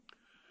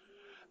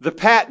The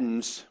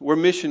Pattons were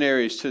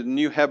missionaries to the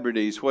New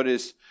Hebrides, what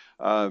is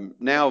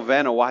now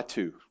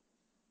Vanuatu.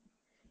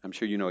 I'm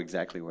sure you know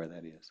exactly where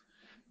that is.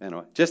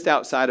 Just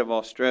outside of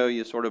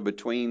Australia, sort of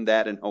between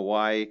that and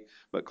Hawaii,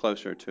 but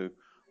closer to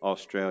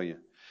Australia.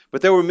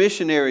 But there were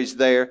missionaries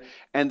there,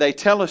 and they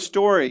tell a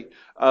story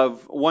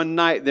of one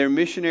night their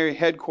missionary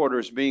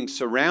headquarters being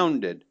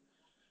surrounded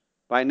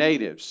by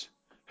natives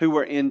who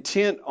were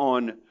intent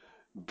on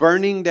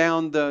burning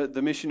down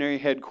the missionary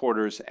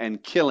headquarters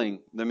and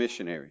killing the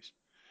missionaries.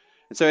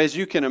 And so, as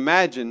you can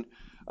imagine,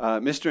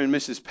 Mr. and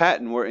Mrs.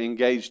 Patton were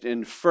engaged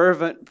in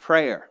fervent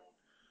prayer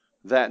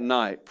that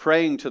night,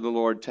 praying to the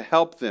Lord to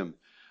help them,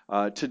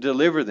 to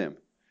deliver them.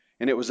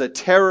 And it was a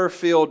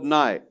terror-filled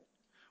night.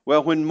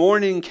 Well, when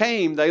morning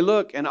came, they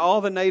look and all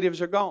the natives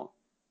are gone.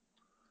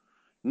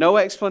 No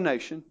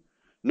explanation,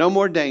 no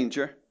more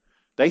danger.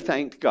 They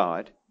thanked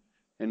God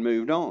and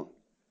moved on.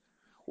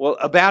 Well,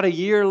 about a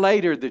year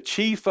later, the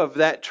chief of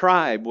that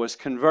tribe was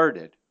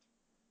converted.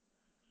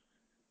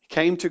 He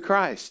came to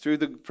Christ through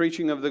the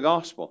preaching of the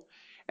gospel.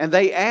 And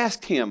they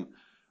asked him,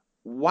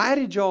 "Why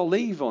did y'all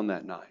leave on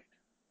that night?"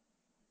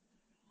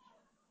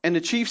 And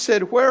the chief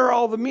said, "Where are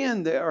all the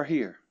men that are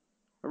here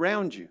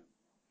around you?"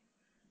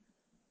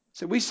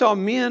 So we saw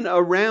men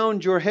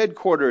around your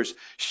headquarters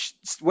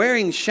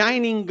wearing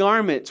shining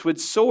garments with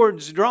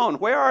swords drawn.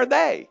 Where are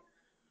they?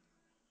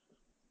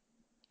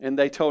 And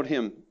they told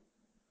him,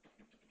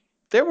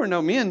 "There were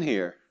no men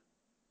here.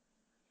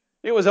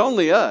 It was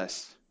only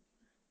us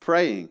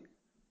praying."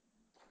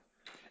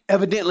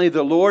 Evidently,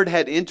 the Lord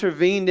had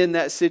intervened in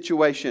that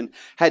situation,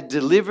 had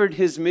delivered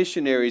his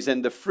missionaries,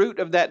 and the fruit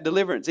of that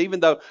deliverance, even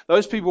though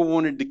those people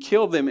wanted to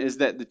kill them, is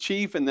that the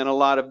chief and then a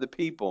lot of the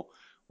people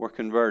were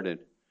converted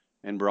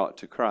and brought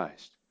to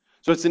Christ.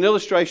 So it's an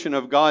illustration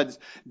of God's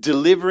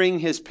delivering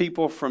his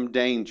people from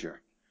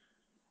danger.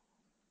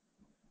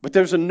 But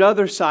there's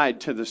another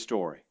side to the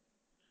story,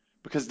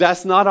 because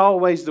that's not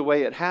always the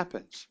way it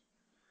happens.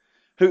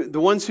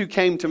 The ones who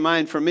came to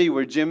mind for me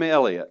were Jim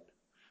Elliot.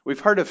 We've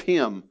heard of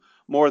him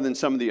more than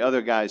some of the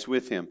other guys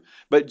with him.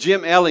 But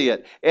Jim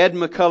Elliot, Ed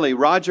McCully,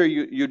 Roger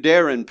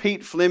Udarin,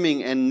 Pete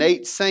Fleming, and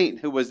Nate Saint,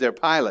 who was their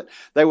pilot,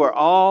 they were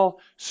all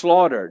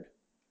slaughtered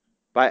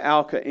by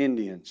Alka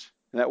Indians.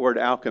 That word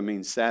Alka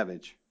means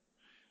savage.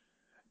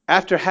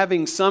 After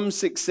having some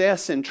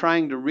success in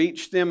trying to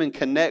reach them and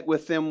connect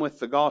with them with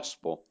the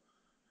gospel,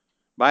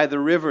 by the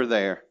river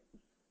there,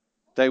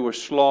 they were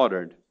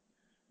slaughtered,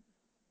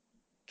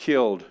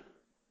 killed,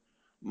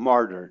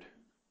 martyred.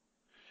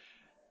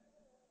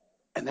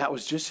 And that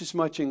was just as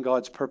much in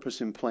God's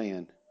purpose and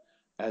plan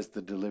as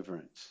the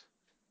deliverance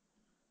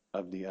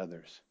of the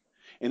others.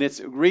 And it's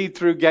read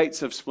through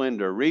Gates of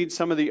Splendor. Read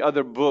some of the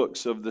other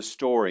books of the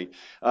story.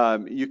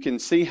 You can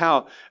see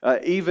how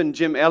even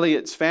Jim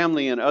Elliot's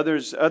family and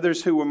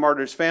others who were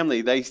martyrs'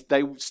 family, they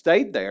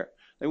stayed there.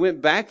 They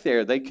went back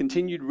there. They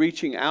continued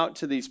reaching out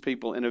to these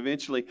people, and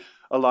eventually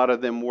a lot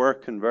of them were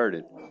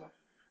converted.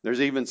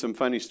 There's even some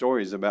funny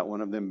stories about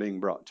one of them being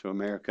brought to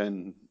America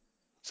and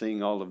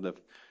seeing all of the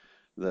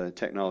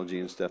technology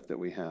and stuff that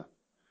we have.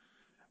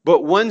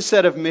 But one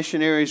set of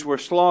missionaries were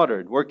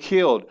slaughtered, were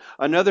killed.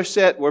 Another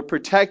set were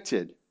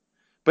protected.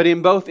 But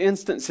in both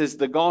instances,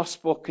 the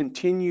gospel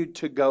continued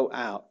to go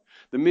out.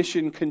 The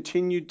mission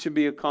continued to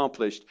be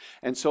accomplished,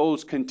 and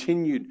souls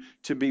continued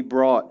to be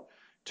brought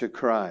to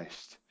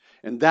Christ.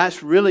 And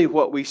that's really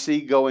what we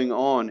see going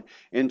on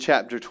in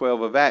chapter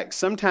 12 of Acts.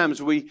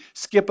 Sometimes we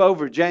skip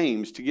over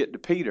James to get to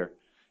Peter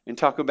and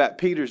talk about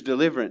Peter's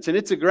deliverance. And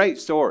it's a great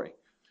story.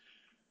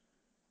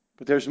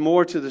 But there's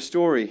more to the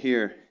story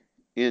here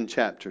in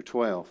chapter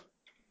 12.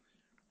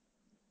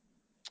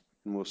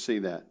 And we'll see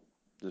that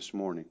this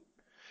morning.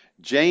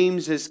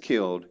 James is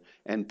killed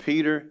and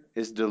Peter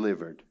is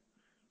delivered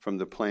from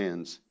the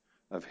plans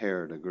of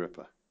Herod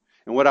Agrippa.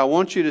 And what I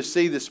want you to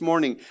see this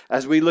morning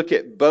as we look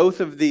at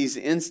both of these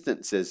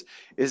instances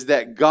is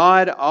that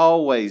God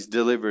always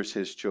delivers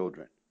his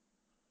children.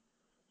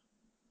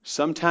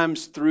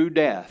 Sometimes through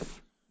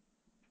death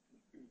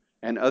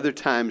and other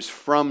times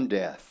from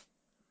death.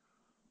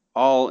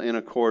 All in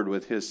accord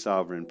with his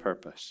sovereign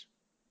purpose.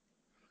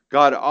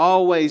 God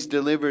always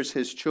delivers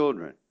his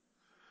children,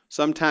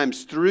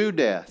 sometimes through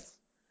death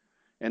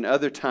and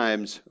other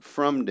times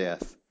from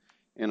death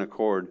in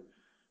accord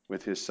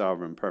with his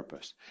sovereign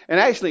purpose. And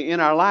actually in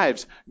our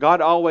lives,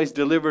 God always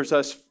delivers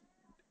us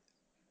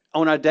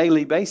on a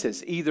daily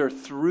basis, either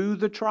through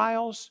the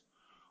trials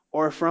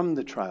or from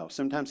the trials.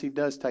 Sometimes he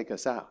does take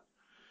us out.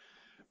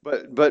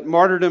 But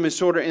martyrdom is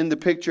sort of in the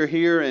picture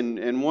here,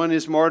 and one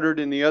is martyred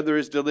and the other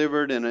is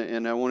delivered,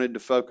 and I wanted to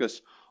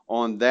focus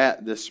on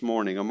that this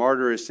morning. A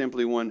martyr is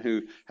simply one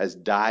who has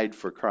died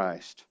for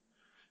Christ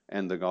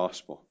and the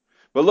gospel.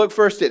 But look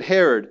first at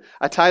Herod.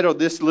 I titled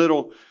this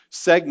little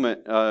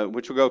segment,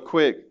 which will go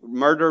quick,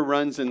 Murder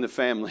Runs in the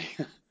Family.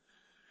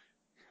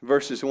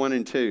 Verses 1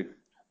 and 2.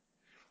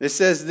 It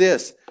says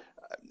this,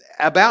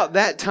 about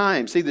that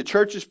time, see the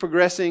church is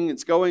progressing,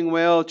 it's going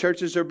well,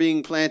 churches are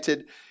being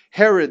planted.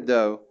 Herod,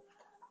 though,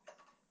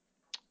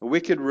 a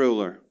wicked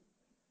ruler,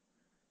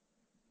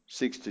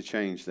 seeks to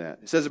change that.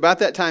 It says, about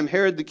that time,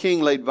 Herod the king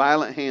laid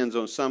violent hands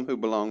on some who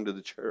belonged to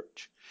the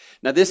church.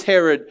 Now, this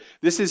Herod,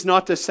 this is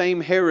not the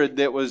same Herod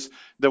that was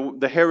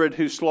the Herod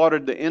who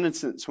slaughtered the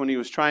innocents when he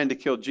was trying to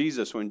kill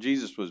Jesus when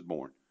Jesus was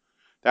born.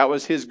 That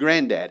was his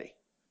granddaddy.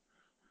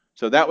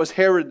 So that was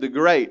Herod the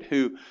Great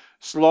who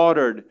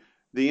slaughtered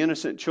the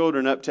innocent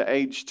children up to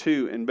age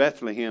 2 in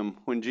Bethlehem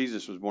when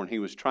Jesus was born. He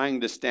was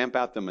trying to stamp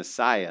out the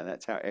Messiah.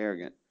 That's how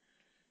arrogant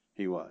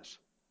he was.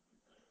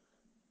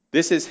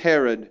 This is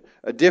Herod,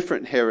 a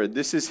different Herod.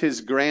 This is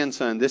his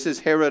grandson. This is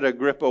Herod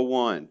Agrippa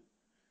I.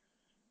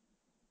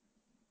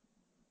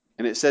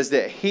 And it says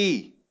that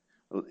he,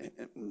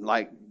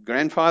 like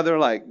grandfather,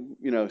 like,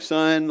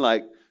 son,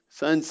 like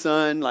son's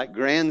son, like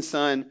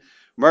grandson,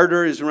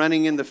 murder is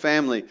running in the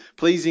family.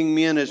 Pleasing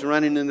men is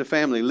running in the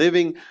family.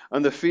 Living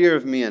on the fear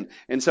of men.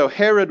 And so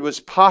Herod was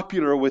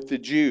popular with the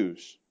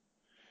Jews.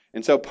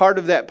 And so part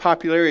of that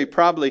popularity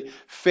probably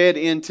fed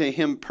into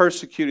him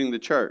persecuting the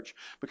church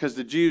because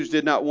the Jews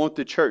did not want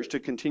the church to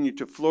continue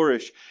to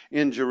flourish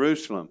in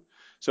Jerusalem.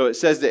 So it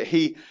says that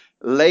he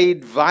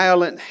laid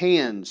violent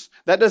hands.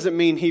 That doesn't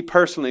mean he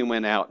personally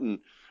went out and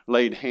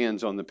laid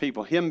hands on the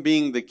people. Him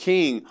being the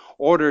king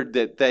ordered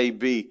that they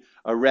be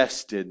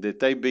arrested, that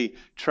they be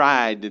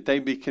tried, that they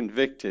be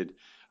convicted,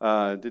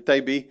 that they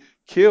be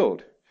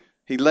killed.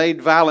 He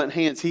laid violent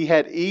hands. He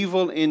had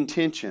evil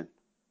intention.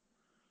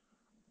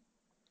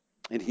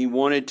 And he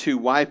wanted to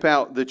wipe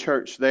out the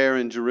church there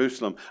in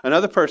Jerusalem.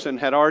 Another person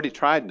had already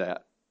tried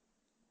that,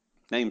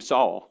 named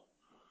Saul,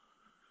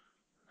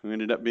 who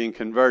ended up being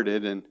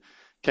converted and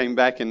came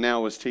back and now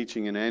was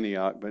teaching in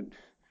Antioch.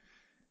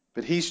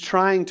 But he's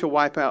trying to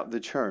wipe out the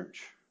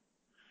church.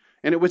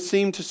 And it would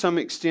seem to some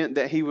extent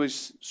that he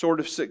was sort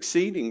of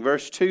succeeding.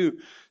 Verse 2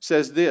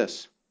 says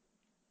this: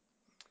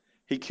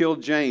 he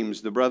killed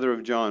James, the brother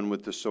of John,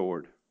 with the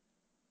sword.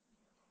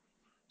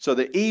 So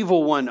the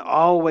evil one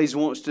always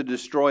wants to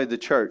destroy the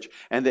church.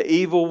 And the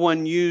evil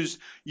one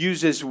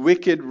uses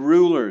wicked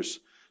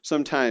rulers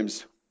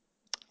sometimes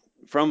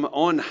from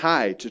on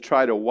high to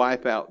try to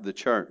wipe out the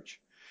church.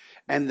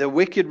 And the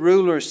wicked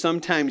rulers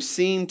sometimes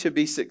seem to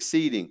be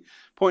succeeding.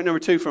 Point number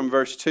 2 from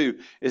verse 2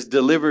 is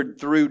delivered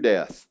through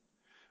death.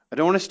 I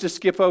don't want us to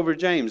skip over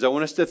James. I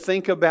want us to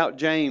think about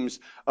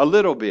James a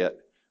little bit.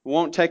 It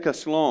won't take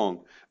us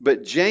long.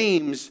 But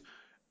James,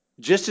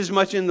 just as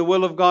much in the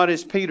will of God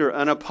as Peter,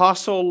 an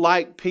apostle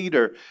like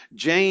Peter,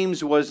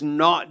 James was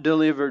not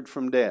delivered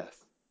from death.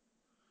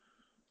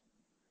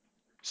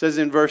 It says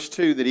in verse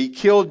 2 that he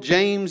killed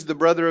James, the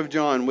brother of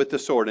John, with the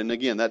sword. And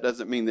again, that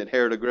doesn't mean that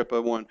Herod Agrippa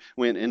I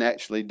went and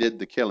actually did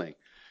the killing.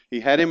 He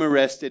had him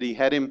arrested, he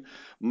had him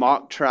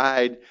mock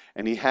tried,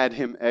 and he had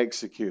him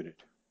executed,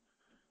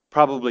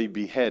 probably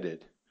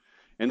beheaded.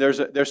 And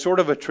there's sort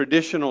of a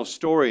traditional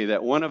story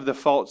that one of the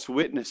false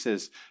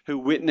witnesses who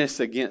witnessed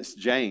against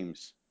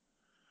James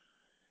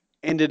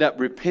ended up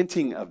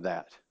repenting of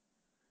that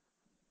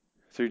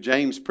through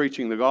James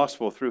preaching the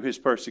gospel through his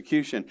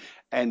persecution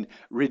and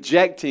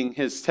rejecting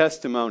his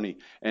testimony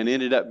and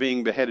ended up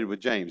being beheaded with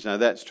James. Now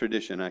that's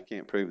tradition. I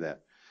can't prove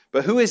that.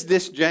 But who is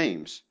this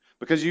James?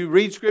 Because you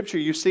read scripture,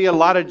 you see a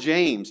lot of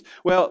James.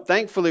 Well,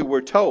 thankfully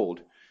we're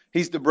told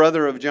he's the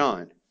brother of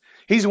John.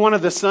 He's one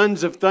of the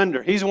sons of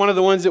thunder. He's one of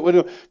the ones that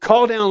would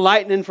call down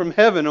lightning from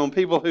heaven on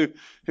people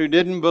who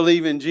didn't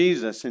believe in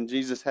Jesus. And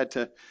Jesus had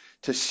to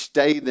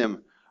stay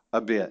them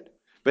a bit.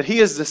 But he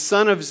is the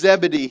son of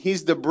Zebedee.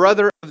 He's the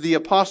brother of the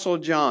apostle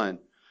John,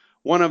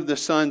 one of the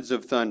sons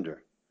of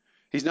thunder.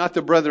 He's not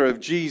the brother of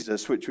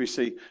Jesus, which we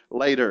see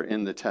later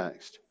in the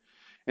text.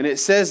 And it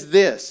says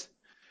this: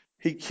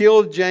 he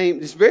killed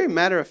James. It's very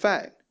matter of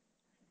fact.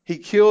 He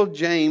killed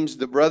James,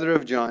 the brother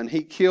of John.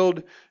 He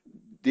killed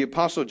the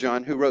apostle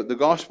John, who wrote the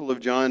Gospel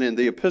of John and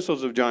the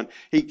epistles of John.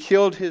 He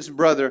killed his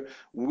brother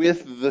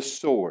with the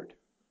sword.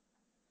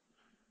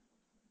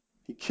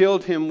 He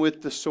killed him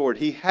with the sword.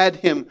 He had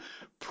him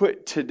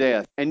put to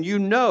death. And you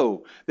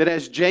know that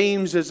as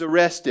James is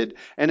arrested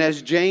and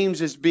as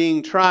James is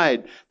being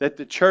tried, that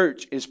the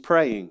church is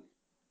praying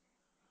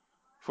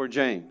for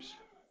James.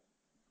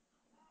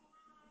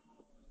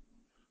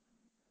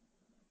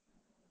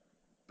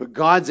 But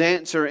God's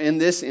answer in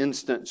this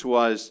instance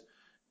was,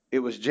 it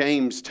was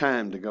James'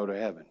 time to go to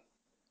heaven.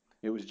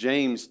 It was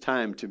James'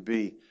 time to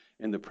be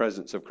in the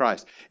presence of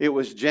Christ. It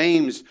was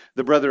James,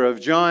 the brother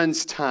of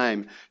John's,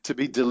 time to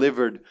be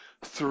delivered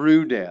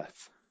through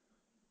death.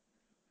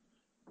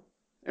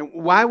 And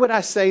why would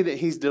I say that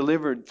he's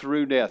delivered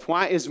through death?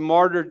 Why is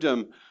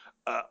martyrdom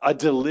a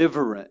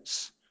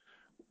deliverance?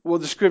 Well,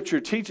 the scripture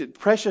teaches,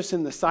 precious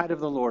in the sight of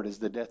the Lord is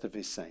the death of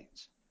his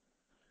saints.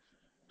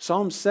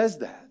 Psalm says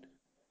that.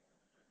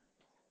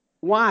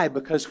 Why?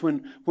 Because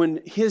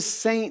when his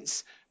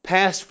saints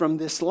pass from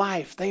this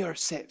life, they are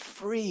set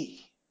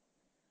free.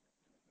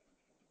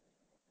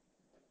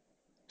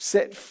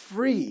 Set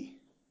free.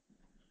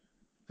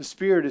 The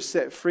spirit is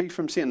set free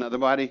from sin. Now the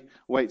body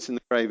waits in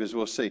the grave, as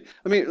we'll see.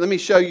 Let me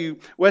show you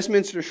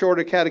Westminster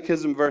Shorter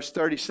Catechism, verse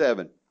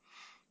 37.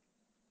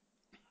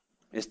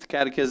 It's the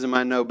catechism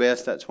I know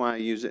best. That's why I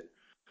use it.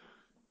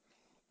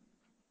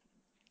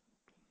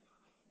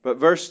 But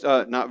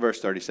not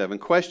verse 37,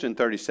 question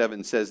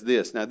 37 says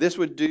this. Now, this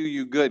would do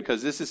you good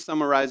because this is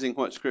summarizing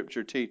what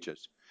Scripture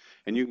teaches.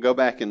 And you can go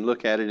back and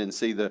look at it and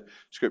see the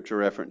Scripture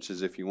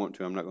references if you want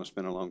to. I'm not going to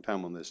spend a long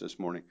time on this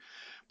morning.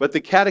 But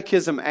the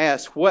Catechism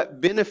asks,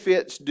 what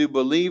benefits do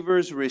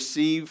believers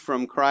receive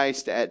from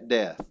Christ at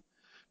death?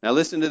 Now,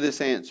 listen to this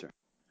answer.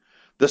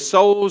 The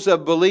souls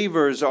of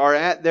believers are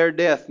at their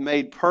death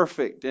made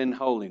perfect in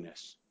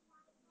holiness,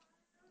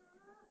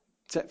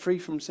 set free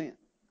from sin,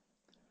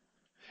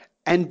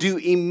 and do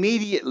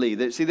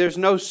immediately. See, there's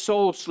no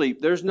soul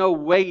sleep. There's no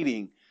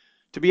waiting.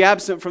 To be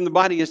absent from the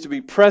body is to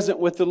be present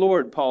with the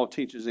Lord, Paul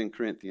teaches in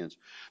Corinthians.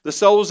 The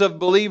souls of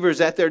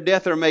believers at their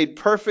death are made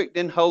perfect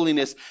in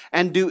holiness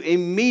and do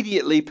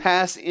immediately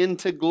pass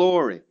into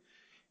glory,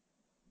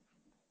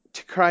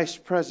 to Christ's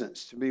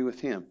presence, to be with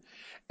Him.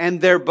 And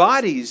their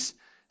bodies,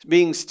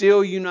 being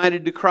still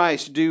united to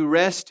Christ, do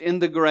rest in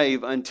the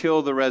grave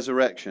until the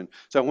resurrection.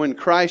 So when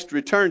Christ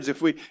returns,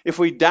 if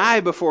we die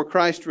before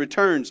Christ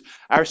returns,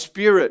 our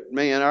spirit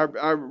man,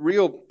 our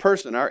real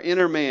person, our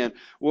inner man,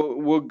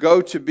 will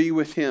go to be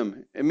with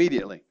Him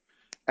immediately.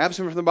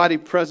 Absent from the body,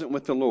 present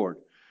with the Lord.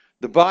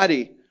 The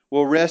body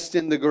will rest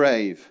in the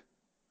grave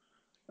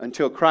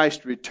until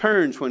Christ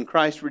returns. When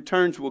Christ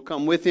returns, we'll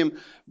come with Him,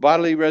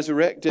 bodily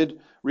resurrected,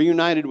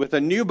 reunited with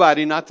a new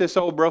body, not this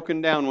old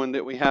broken down one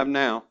that we have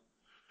now.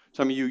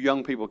 Some of you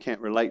young people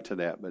can't relate to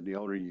that, but the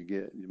older you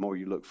get, the more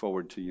you look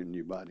forward to your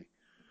new body.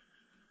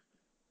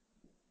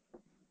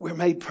 We're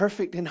made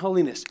perfect in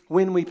holiness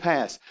when we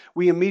pass.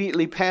 We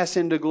immediately pass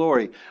into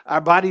glory.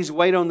 Our bodies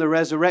wait on the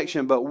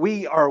resurrection, but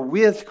we are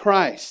with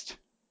Christ,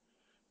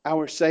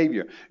 our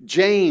Savior.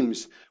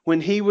 James, when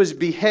he was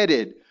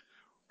beheaded,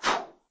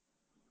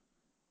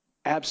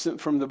 absent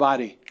from the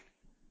body,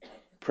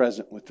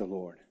 present with the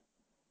Lord.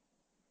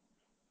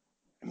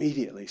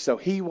 Immediately. So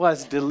he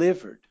was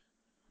delivered,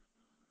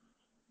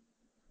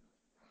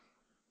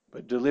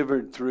 but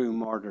delivered through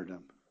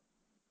martyrdom.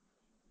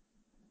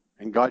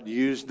 And God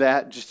used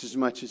that just as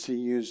much as He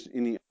used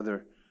any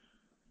other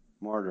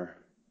martyr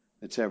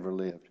that's ever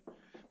lived.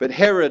 But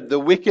Herod, the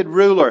wicked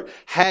ruler,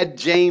 had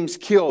James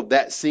killed.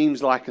 That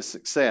seems like a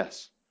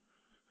success.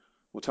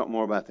 We'll talk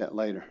more about that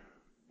later.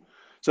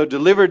 So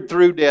delivered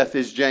through death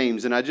is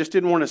James, and I just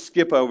didn't want to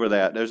skip over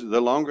that.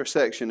 The longer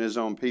section is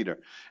on Peter.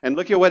 And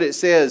look at what it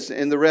says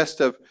in the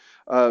rest of,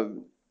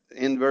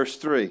 in verse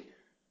 3.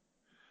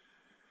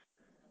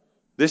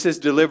 This is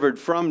delivered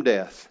from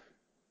death.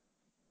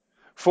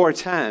 For a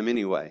time,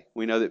 anyway.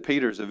 We know that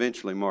Peter's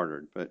eventually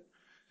martyred. But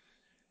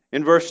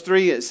in verse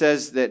 3, it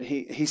says that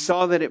he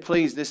saw that it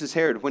pleased, this is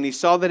Herod, when he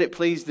saw that it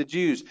pleased the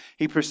Jews,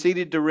 he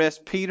proceeded to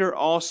arrest Peter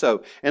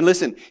also. And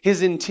listen,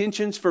 his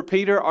intentions for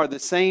Peter are the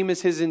same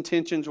as his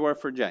intentions were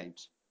for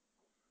James.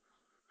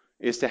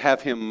 Is to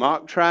have him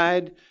mock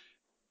tried,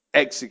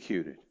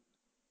 executed,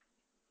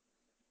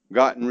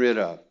 gotten rid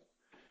of.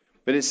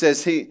 But it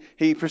says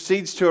he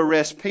proceeds to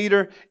arrest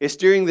Peter. It's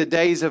during the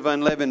days of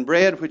unleavened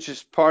bread, which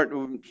is part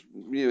of,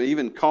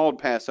 even called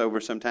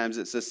Passover sometimes.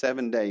 It's the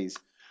 7 days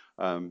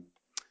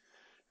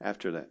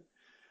after that.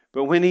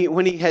 But when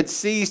he had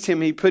seized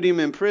him, he put him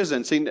in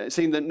prison. See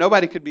that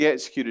nobody could be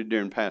executed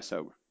during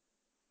Passover.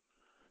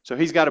 So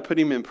he's got to put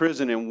him in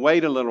prison and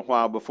wait a little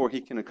while before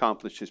he can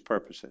accomplish his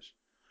purposes.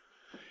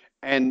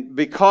 And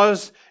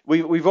because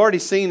we've already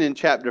seen in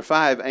chapter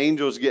 5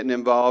 angels getting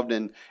involved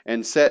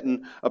and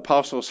setting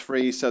apostles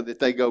free so that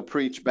they go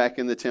preach back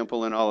in the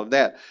temple and all of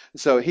that.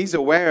 So he's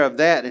aware of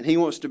that, and he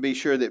wants to be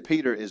sure that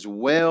Peter is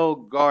well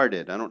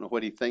guarded. I don't know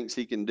what he thinks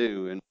he can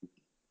do in the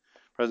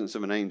presence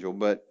of an angel,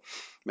 but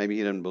maybe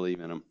he doesn't believe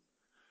in him.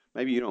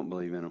 Maybe you don't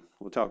believe in him.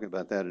 We'll talk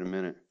about that in a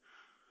minute.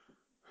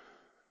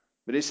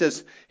 But it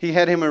says he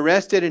had him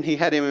arrested and he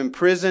had him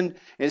imprisoned.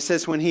 And it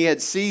says when he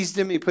had seized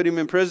him, he put him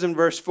in prison.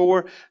 Verse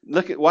 4,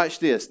 watch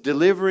this.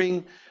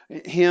 Delivering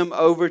him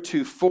over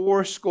to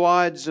 4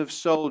 squads of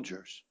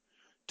soldiers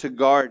to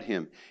guard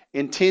him,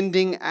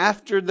 intending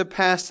after the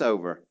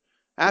Passover,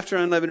 after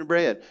unleavened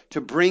bread,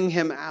 to bring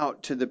him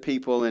out to the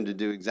people and to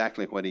do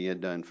exactly what he had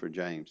done for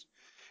James.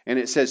 And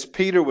it says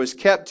Peter was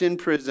kept in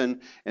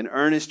prison and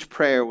earnest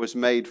prayer was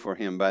made for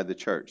him by the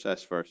church.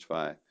 That's verse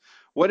 5.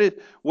 What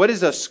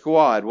is a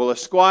squad? Well, a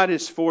squad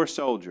is 4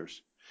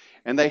 soldiers.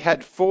 And they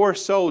had 4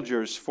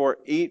 soldiers for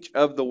each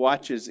of the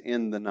watches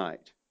in the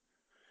night.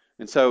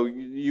 And so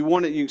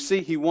you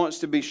see he wants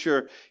to be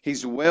sure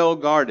he's well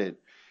guarded.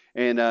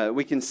 And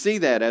we can see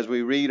that as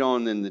we read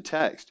on in the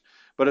text.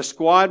 But a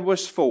squad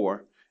was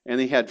 4,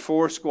 and he had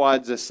 4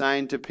 squads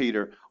assigned to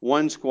Peter,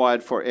 1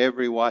 squad for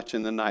every watch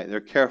in the night. They're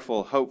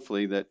careful,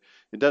 hopefully, that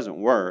it doesn't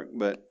work,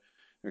 but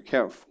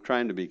they're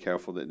trying to be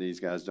careful that these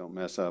guys don't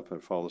mess up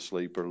and fall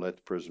asleep or let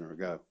the prisoner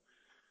go.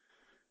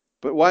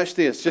 But watch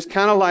this, just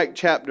kind of like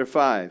chapter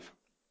 5.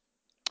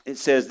 It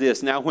says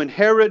this, now when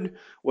Herod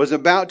was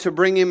about to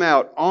bring him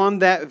out on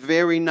that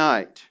very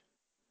night.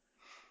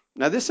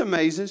 Now this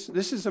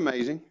is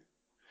amazing.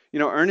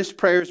 Earnest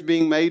prayers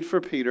being made for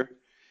Peter.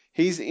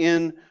 He's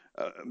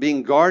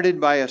being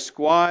guarded by a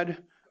squad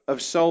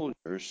of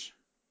soldiers.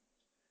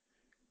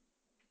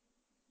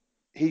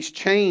 He's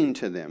chained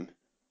to them.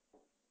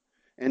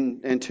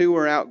 and two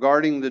were out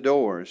guarding the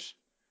doors.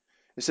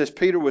 It says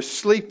Peter was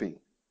sleeping.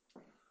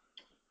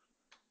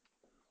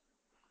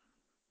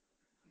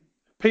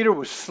 Peter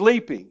was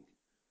sleeping.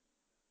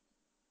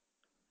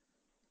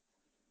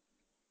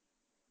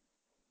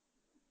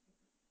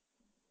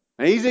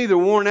 And he's either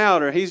worn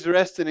out or he's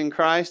rested in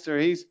Christ or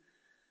he's.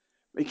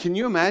 Can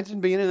you imagine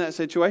being in that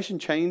situation,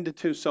 chained to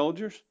two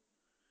soldiers,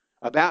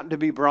 about to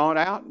be brought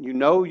out? You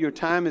know your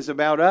time is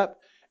about up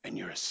and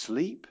you're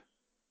asleep.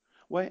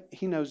 Well,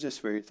 he knows this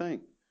very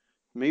thing.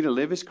 Me to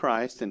live is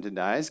Christ and to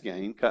die is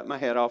gain. Cut my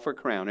head off or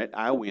crown it.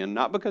 I win.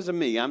 Not because of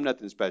me. I'm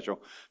nothing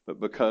special, but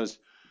because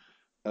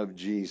of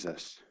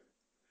Jesus.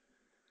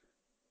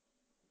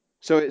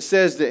 So it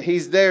says that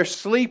he's there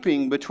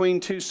sleeping between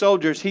two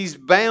soldiers. He's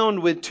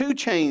bound with two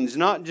chains,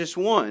 not just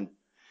one.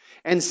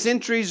 And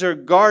sentries are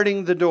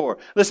guarding the door.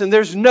 Listen,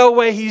 there's no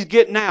way he's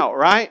getting out,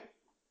 right?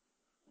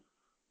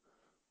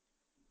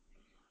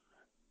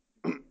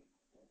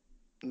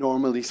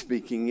 Normally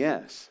speaking,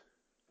 yes.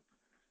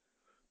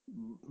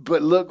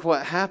 But look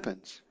what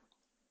happens.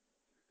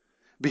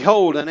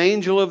 Behold, an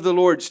angel of the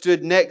Lord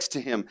stood next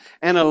to him,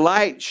 and a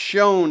light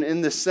shone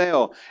in the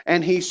cell,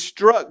 and he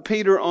struck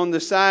Peter on the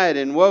side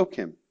and woke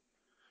him.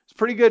 It's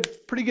pretty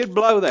good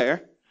blow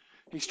there.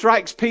 He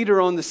strikes Peter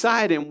on the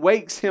side and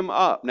wakes him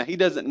up. Now, he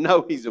doesn't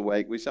know he's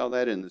awake. We saw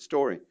that in the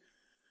story.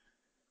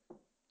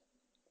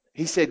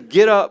 He said,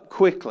 "Get up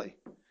quickly."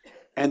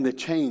 And the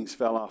chains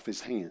fell off his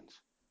hands.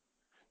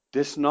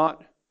 This is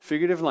not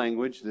figurative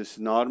language. This is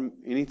not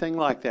anything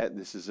like that.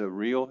 This is a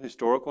real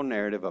historical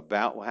narrative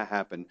about what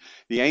happened.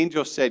 The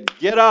angel said,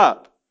 "Get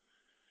up."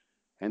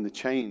 And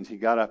he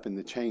got up and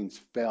the chains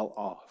fell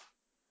off.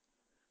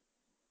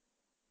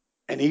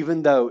 And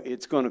even though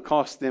it's going to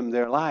cost them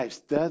their lives,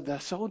 the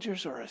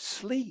soldiers are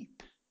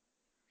asleep.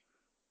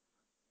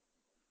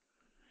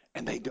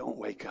 And they don't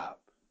wake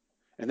up.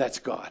 And that's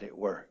God at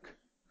work.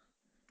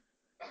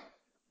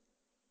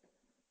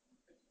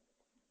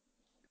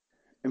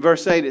 In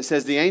verse 8, it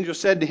says, the angel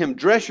said to him,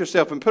 "Dress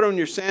yourself and put on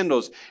your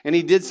sandals." And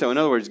he did so. In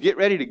other words, get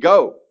ready to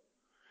go.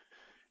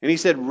 And he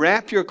said,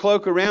 "Wrap your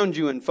cloak around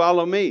you and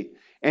follow me."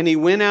 And he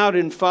went out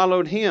and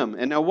followed him.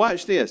 And now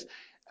watch this.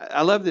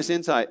 I love this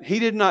insight. He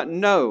did not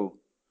know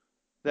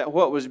that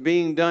what was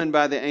being done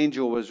by the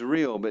angel was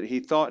real, but he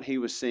thought he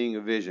was seeing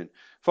a vision.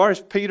 As far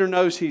as Peter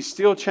knows, he's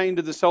still chained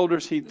to the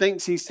soldiers. He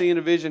thinks he's seeing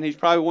a vision. He's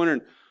probably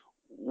wondering,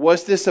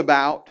 what's this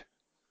about?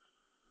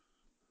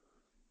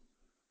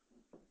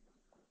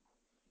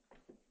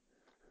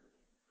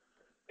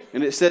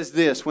 And it says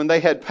this, when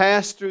they had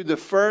passed through the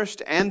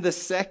first and the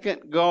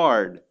second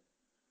guard,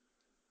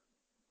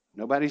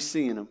 nobody's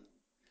seeing them.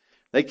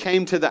 They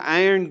came to the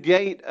iron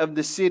gate of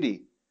the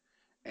city,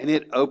 and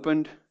it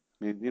opened.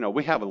 I mean,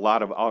 we have a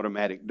lot of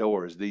automatic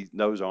doors.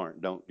 Those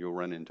aren't. You'll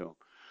run into them.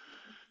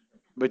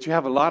 But you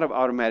have a lot of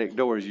automatic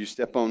doors. You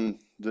step on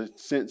the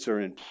sensor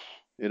and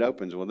it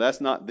opens. Well,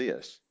 that's not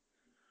this.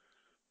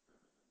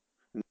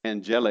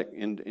 Angelic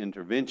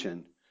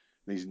intervention,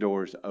 these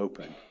doors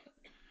open.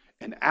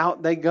 And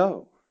out they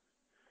go.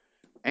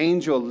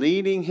 Angel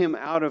leading him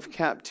out of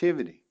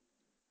captivity.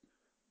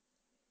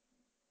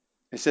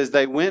 It says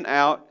they went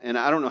out, and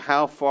I don't know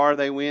how far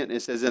they went. It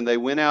says, and they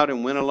went out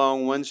and went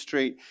along one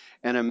street,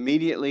 and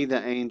immediately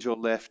the angel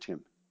left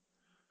him.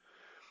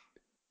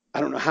 I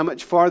don't know how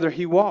much farther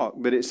he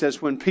walked, but it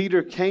says when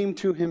Peter came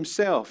to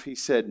himself, he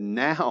said,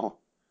 "Now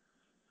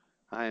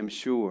I am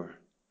sure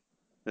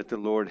that the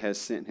Lord has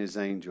sent his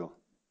angel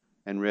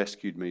and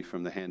rescued me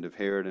from the hand of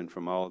Herod and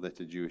from all that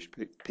the Jewish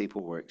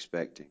people were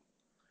expecting.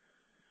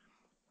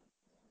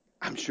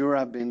 I'm sure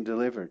I've been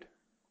delivered."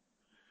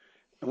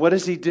 And what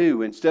does he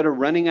do? Instead of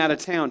running out of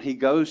town, he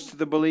goes to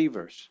the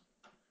believers.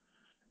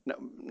 Now,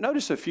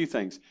 notice a few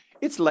things.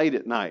 It's late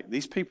at night.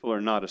 These people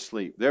are not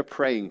asleep. They're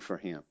praying for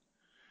him.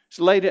 It's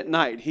late at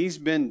night. He's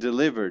been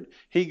delivered.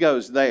 He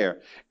goes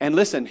there. And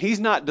listen, he's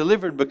not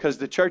delivered because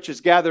the church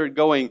is gathered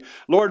going,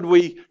 "Lord,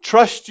 we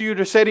trust you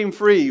to set him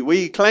free.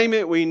 We claim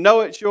it. We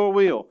know it's your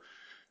will."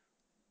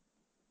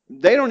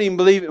 They don't even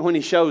believe it when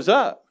he shows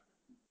up.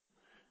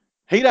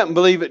 He doesn't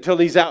believe it till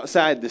he's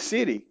outside the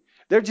city.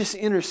 They're just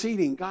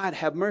interceding. "God,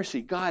 have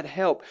mercy. God,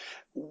 help."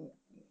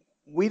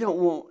 We don't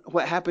want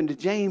what happened to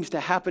James to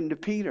happen to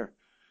Peter.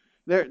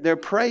 They're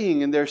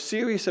praying and they're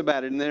serious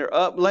about it and they're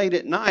up late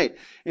at night.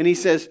 And he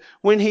says,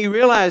 when he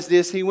realized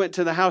this, he went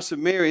to the house of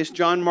Mary,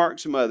 John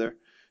Mark's mother. It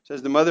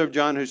says the mother of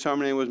John, whose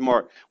name was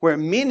Mark, where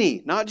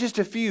many, not just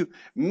a few,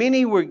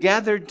 many were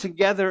gathered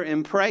together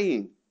and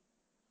praying.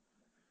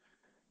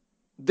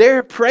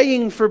 They're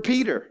praying for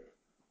Peter.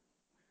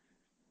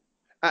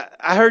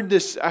 I heard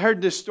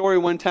this story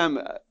one time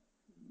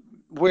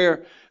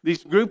where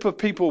these group of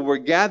people were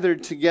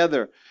gathered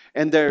together,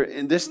 and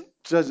this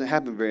doesn't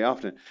happen very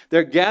often.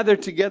 They're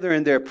gathered together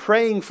and they're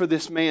praying for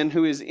this man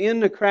who is in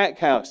the crack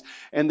house,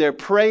 and they're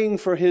praying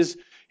for his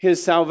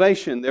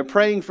salvation. They're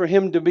praying for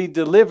him to be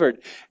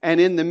delivered. And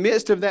in the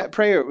midst of that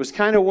prayer, it was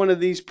kind of one of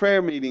these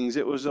prayer meetings.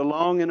 It was a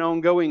long and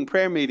ongoing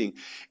prayer meeting.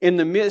 In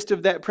the midst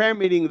of that prayer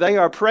meeting, they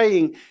are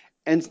praying,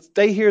 And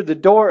they hear the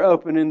door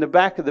open in the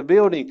back of the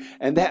building,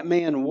 and that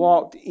man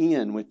walked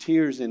in with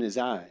tears in his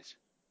eyes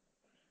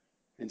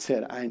and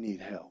said, I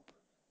need help.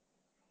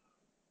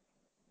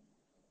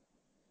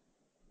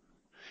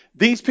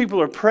 These people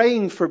are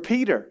praying for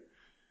Peter,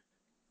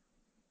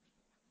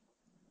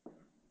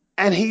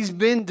 and he's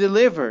been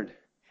delivered.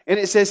 And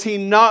it says he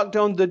knocked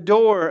on the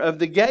door of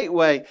the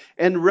gateway,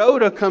 and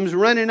Rhoda comes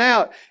running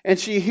out, and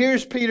she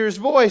hears Peter's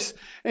voice,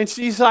 and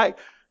she's like,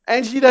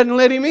 and she doesn't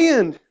let him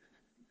in.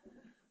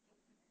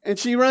 And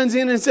she runs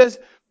in and says,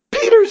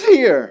 Peter's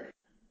here.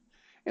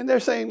 And they're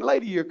saying,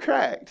 lady, you're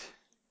cracked.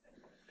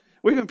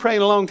 We've been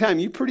praying a long time.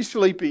 You're pretty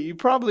sleepy. You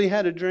probably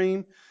had a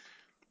dream.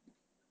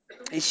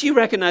 And she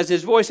recognized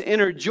his voice. In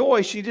her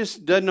joy, she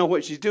just doesn't know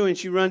what she's doing.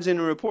 She runs in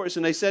and reports,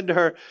 and they said to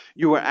her,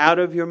 you were out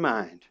of your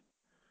mind.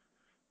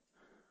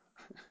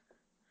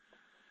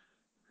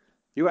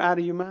 You were out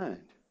of your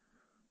mind.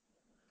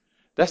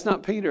 That's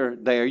not Peter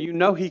there. You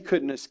know he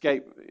couldn't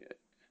escape.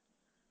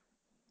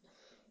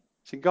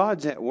 See,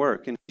 God's at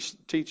work, and he's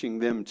teaching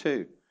them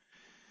too.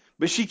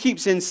 But she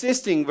keeps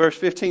insisting, verse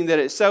 15, that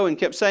it's so, and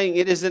kept saying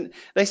it isn't.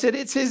 They said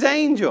it's his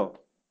angel.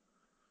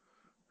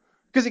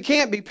 Because it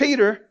can't be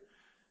Peter.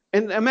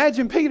 And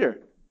imagine Peter.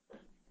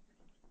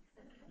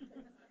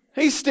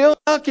 He's still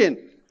knocking.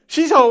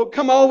 She's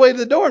come all the way to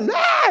the door.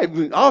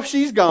 Nah! Off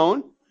she's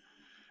gone.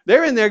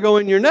 They're in there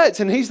going, you're nuts.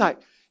 And he's like,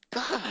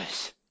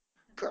 gosh,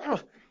 girl,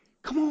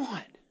 come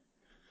on.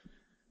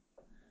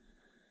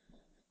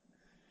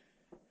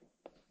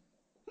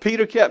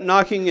 Peter kept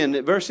knocking, and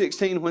at verse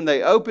 16, when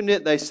they opened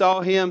it, they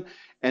saw him,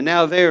 and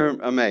now they're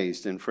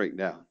amazed and freaked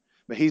out.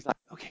 But he's like,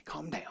 okay,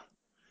 calm down.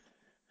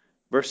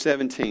 Verse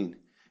 17,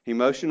 he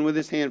motioned with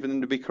his hand for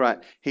them to be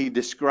quiet. He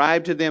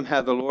described to them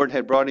how the Lord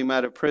had brought him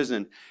out of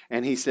prison,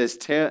 and he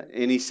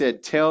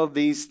said, tell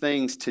these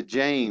things to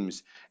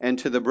James and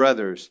to the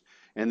brothers.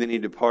 And then he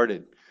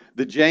departed.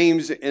 The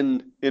James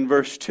in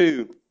verse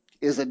 2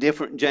 is a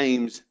different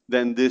James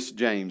than this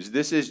James.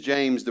 This is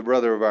James, the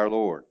brother of our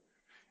Lord,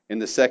 in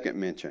the second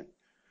mention,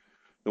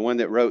 the one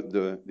that wrote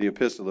the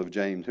epistle of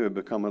James, who had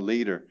become a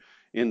leader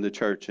in the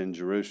church in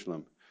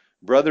Jerusalem.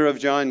 Brother of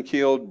John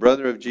killed,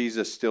 brother of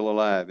Jesus still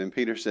alive. And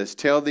Peter says,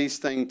 tell these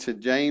things to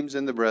James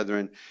and the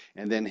brethren.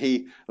 And then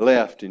he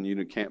left, and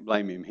you can't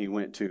blame him. He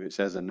went to, it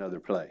says, another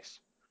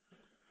place.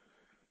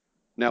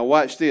 Now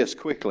watch this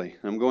quickly.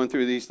 I'm going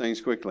through these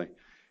things quickly.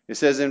 It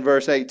says in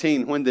verse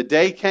 18, when the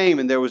day came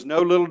and there was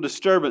no little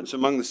disturbance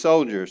among the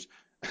soldiers.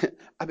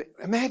 I mean,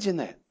 imagine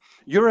that.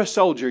 You're a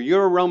soldier.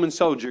 You're a Roman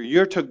soldier.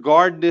 You're to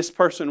guard this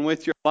person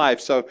with your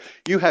life. So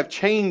you have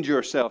chained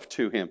yourself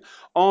to him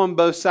on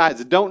both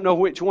sides. I don't know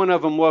which one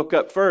of them woke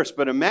up first,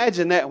 but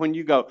imagine that when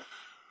you go,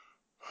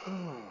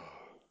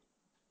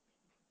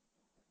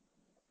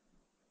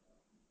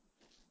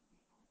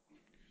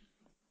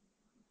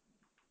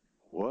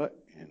 what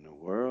in the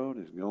world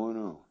is going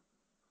on?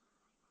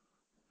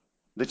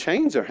 The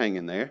chains are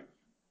hanging there,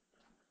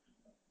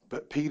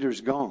 but Peter's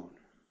gone.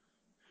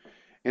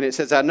 And it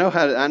says, I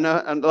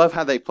love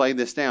how they play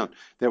this down.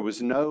 There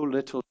was no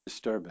little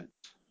disturbance.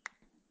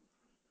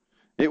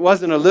 It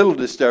wasn't a little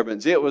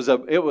disturbance. It was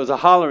a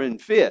hollering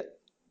fit.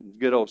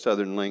 Good old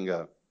Southern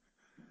lingo.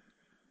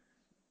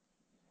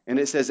 And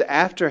it says,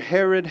 after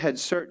Herod had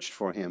searched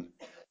for him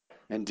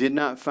and did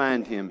not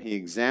find him, he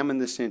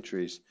examined the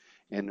sentries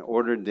and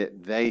ordered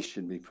that they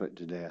should be put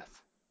to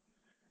death.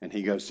 And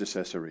he goes to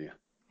Caesarea.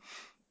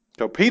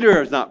 So Peter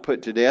is not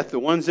put to death. The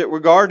ones that were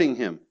guarding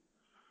him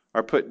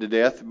are put to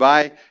death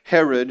by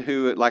Herod,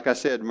 who, like I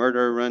said,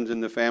 murder runs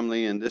in the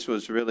family, and this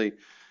was really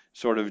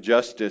sort of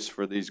justice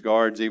for these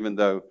guards, even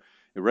though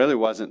it really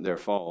wasn't their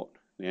fault.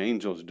 The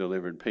angels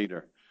delivered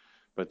Peter,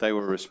 but they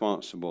were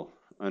responsible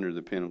under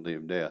the penalty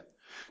of death.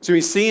 So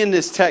you see in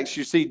this text,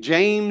 you see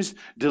James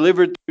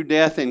delivered through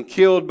death and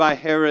killed by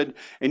Herod,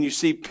 and you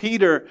see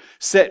Peter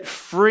set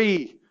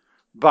free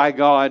by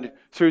God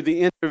through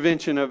the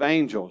intervention of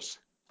angels.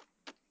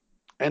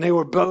 And they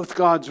were both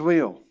God's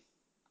will.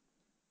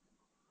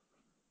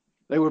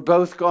 They were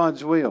both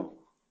God's will.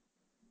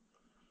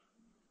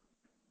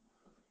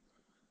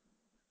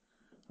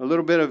 A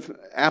little bit of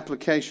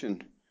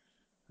application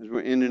as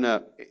we're ending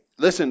up.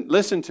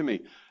 Listen to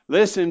me.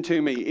 Listen to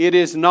me. It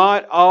is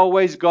not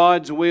always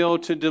God's will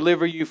to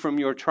deliver you from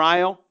your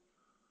trial.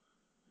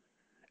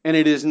 And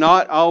it is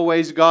not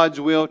always God's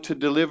will to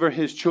deliver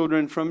his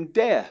children from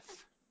death.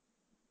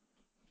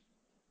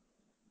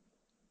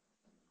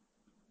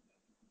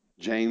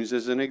 James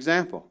is an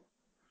example.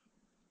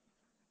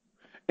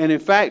 And in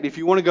fact, if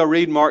you want to go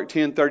read Mark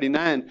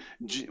 10:39,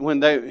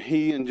 when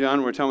he and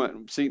John were talking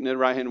about seating at the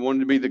right hand,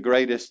 wanted to be the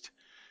greatest,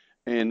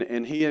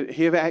 and he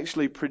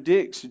actually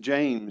predicts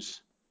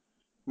James'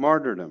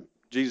 martyrdom.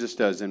 Jesus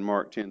does in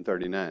Mark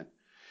 10:39.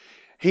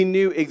 He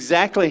knew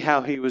exactly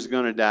how he was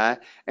going to die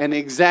and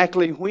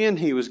exactly when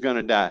he was going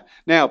to die.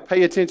 Now,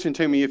 pay attention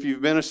to me if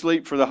you've been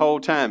asleep for the whole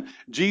time.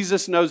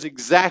 Jesus knows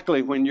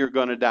exactly when you're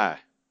going to die.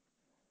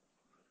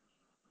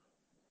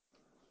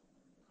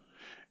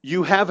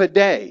 You have a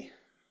day.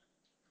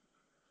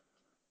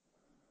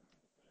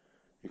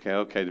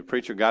 Okay, the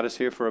preacher got us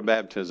here for a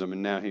baptism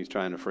and now he's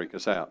trying to freak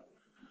us out.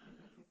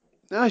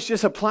 No, it's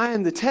just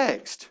applying the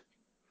text.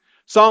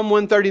 Psalm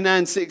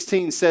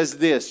 139:16 says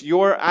this,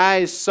 your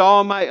eyes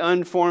saw my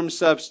unformed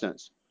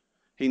substance.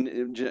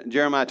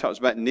 Jeremiah talks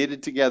about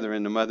knitted together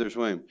in the mother's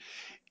womb.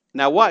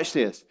 Now watch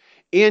this.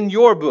 In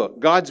your book,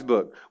 God's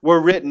book,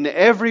 were written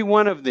every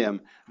one of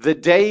them, the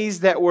days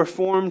that were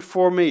formed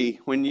for me,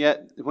 when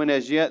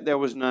as yet there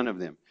was none of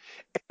them.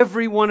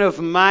 Every one of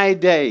my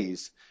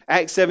days,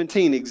 Acts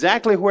 17,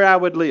 exactly where I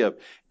would live.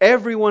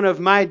 Every one of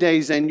my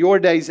days and your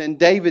days and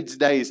David's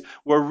days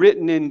were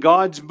written in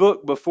God's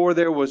book before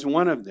there was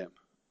one of them.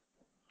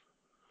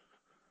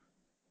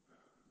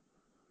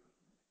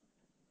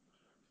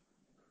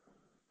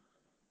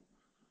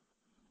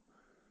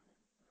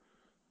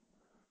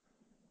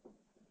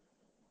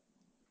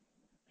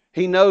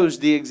 He knows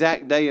the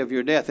exact day of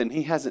your death, and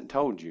he hasn't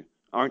told you.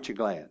 Aren't you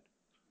glad?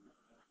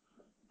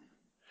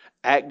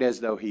 Act as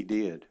though he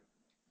did,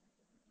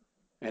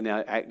 and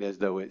now act as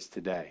though it's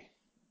today.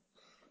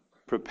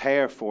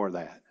 Prepare for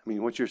that. I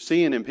mean, what you're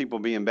seeing in people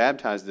being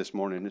baptized this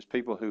morning is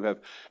people who have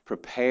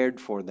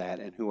prepared for that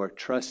and who are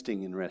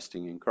trusting and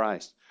resting in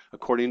Christ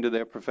according to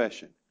their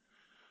profession.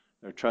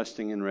 They're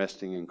trusting and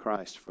resting in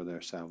Christ for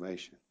their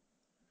salvation.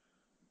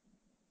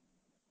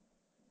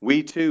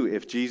 We too,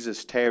 if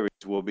Jesus tarries,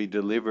 will be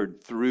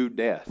delivered through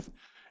death.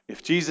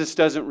 If Jesus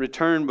doesn't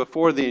return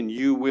before then,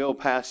 you will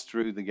pass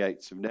through the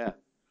gates of death.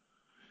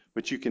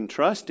 But you can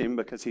trust him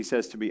because he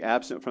says to be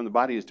absent from the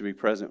body is to be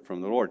present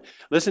from the Lord.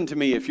 Listen to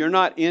me, if you're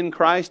not in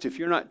Christ, if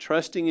you're not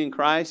trusting in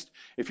Christ,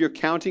 if you're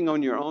counting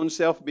on your own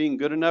self being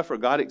good enough or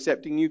God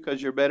accepting you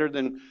because you're better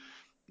than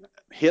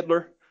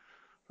Hitler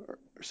or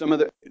some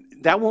other,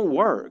 that won't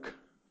work.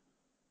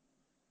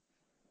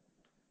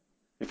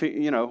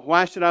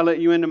 Why should I let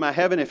you into my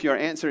heaven? If your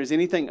answer is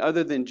anything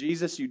other than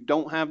Jesus, you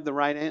don't have the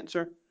right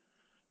answer.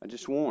 I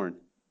just warn.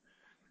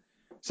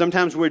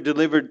 Sometimes we're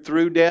delivered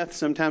through death,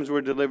 sometimes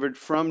we're delivered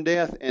from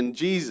death, and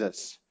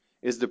Jesus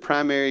is the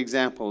primary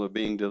example of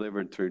being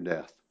delivered through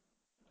death.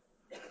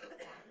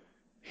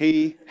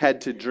 He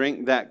had to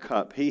drink that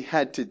cup. He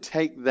had to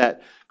take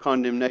that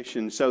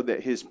condemnation so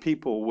that his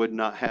people would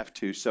not have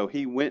to. So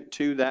he went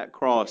to that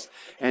cross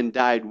and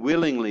died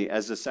willingly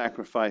as a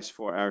sacrifice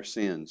for our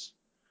sins,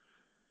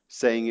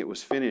 saying it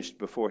was finished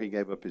before he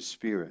gave up his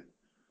spirit.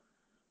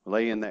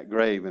 Lay in that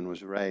grave and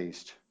was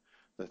raised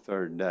the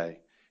third day.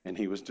 And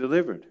he was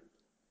delivered.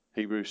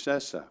 Hebrews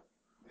says so.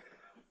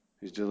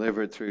 He's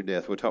delivered through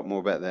death. We'll talk more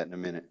about that in a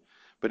minute.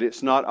 But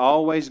it's not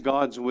always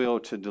God's will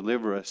to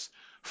deliver us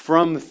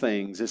from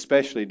things,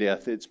 especially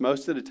death. It's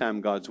most of the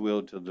time God's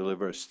will to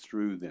deliver us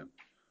through them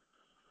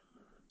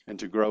and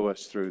to grow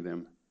us through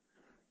them.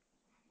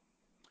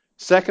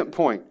 Second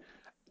point,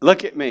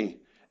 look at me.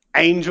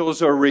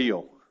 Angels are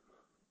real.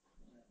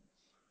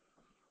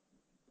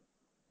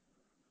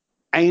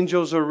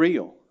 Angels are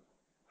real.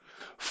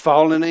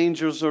 Fallen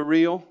angels are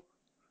real.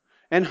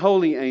 And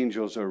holy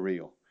angels are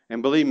real.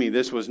 And believe me,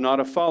 this was not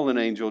a fallen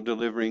angel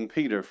delivering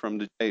Peter from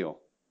the jail.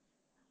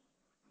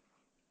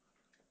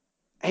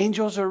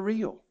 Angels are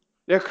real.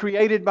 They're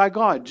created by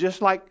God,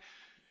 just like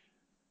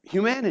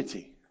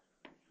humanity,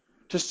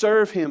 to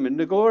serve him and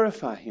to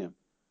glorify him.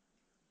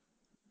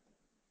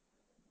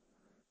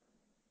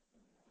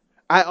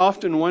 I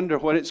often wonder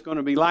what it's going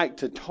to be like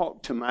to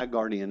talk to my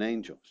guardian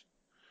angels.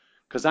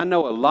 Because I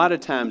know a lot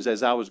of times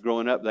as I was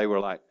growing up, they were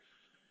like,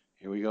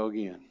 here we go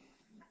again.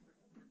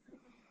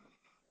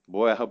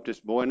 Boy, I hope this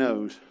boy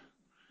knows.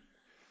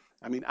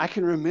 I mean, I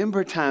can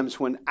remember times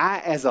when I,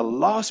 as a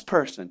lost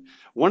person,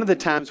 one of the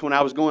times when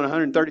I was going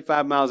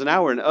 135 miles an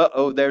hour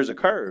and there's a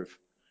curve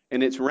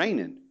and it's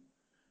raining.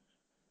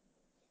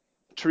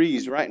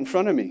 Trees right in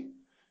front of me.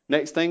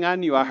 Next thing I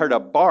knew, I heard a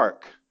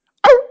bark.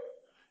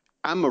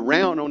 I'm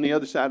around on the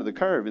other side of the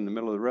curve in the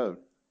middle of the road.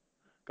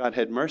 God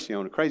had mercy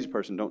on a crazy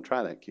person. Don't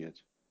try that,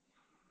 kids.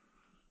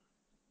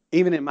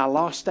 Even in my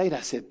lost state,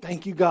 I said,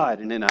 thank you, God.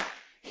 And then I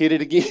hit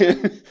it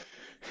again.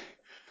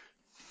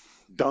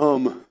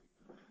 Dumb.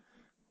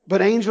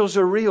 But angels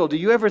are real. Do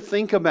you ever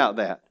think about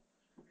that?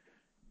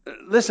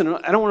 Listen,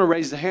 I don't want to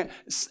raise the hand.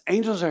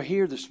 Angels are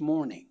here this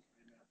morning.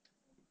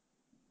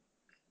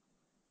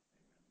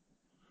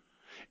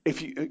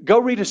 If you go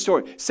read a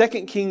story, 2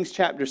 Kings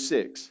chapter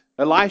 6,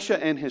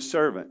 Elisha and his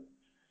servant.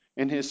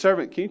 And his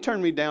servant, can you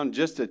turn me down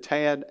just a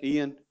tad,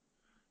 Ian?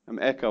 I'm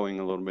echoing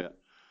a little bit.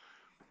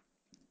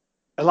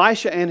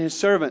 Elisha and his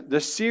servant,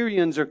 the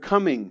Syrians are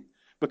coming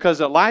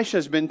because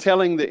Elisha's been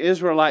telling the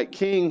Israelite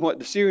king what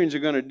the Syrians are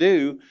going to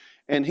do,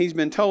 and he's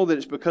been told that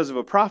it's because of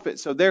a prophet.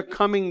 So they're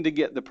coming to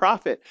get the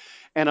prophet.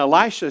 And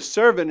Elisha's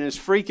servant is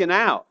freaking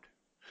out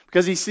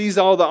because he sees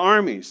all the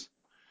armies.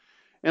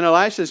 And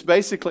Elisha's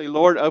basically,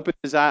 Lord, open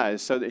his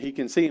eyes so that he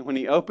can see. And when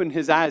he opened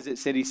his eyes, it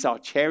said he saw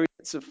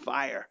chariots of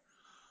fire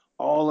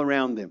all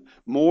around them,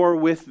 more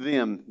with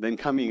them than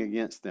coming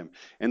against them.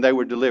 And they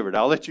were delivered.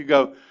 I'll let you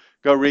go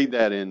read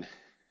that in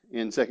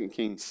 2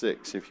 Kings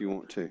 6 if you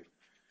want to.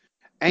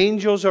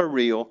 Angels are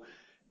real.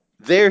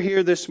 They're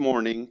here this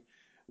morning.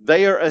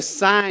 They are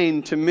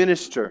assigned to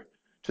minister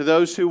To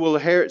those who will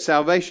inherit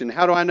salvation.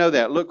 How do I know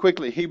that? Look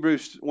quickly,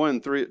 Hebrews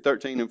 1,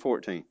 13 and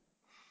 14.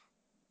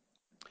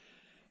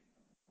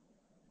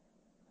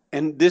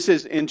 And this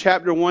is in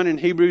chapter 1 in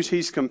Hebrews,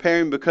 he's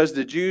comparing because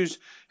the Jews,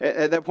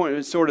 at that point, it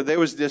was there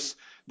was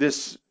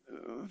this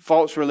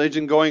false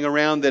religion going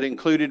around that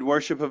included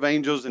worship of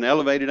angels and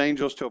elevated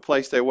angels to a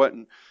place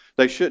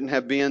they shouldn't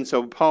have been.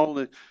 So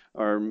Paul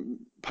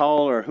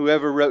or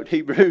whoever wrote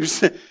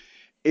Hebrews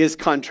is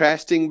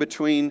contrasting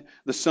between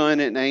the Son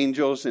and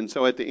angels. And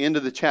so at the end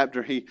of the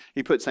chapter, he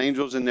puts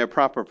angels in their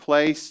proper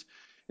place.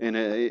 And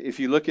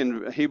if you look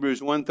in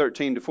Hebrews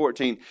 1:13 to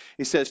 14,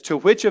 he says, "To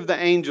which of the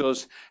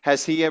angels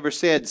has he ever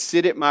said,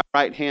 'Sit at my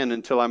right hand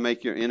until I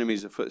make your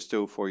enemies a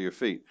footstool for your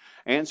feet'?"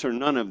 Answer,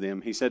 none of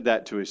them. He said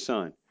that to his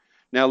Son.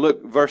 Now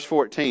look, verse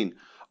 14.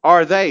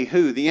 Are they,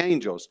 who? The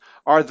angels.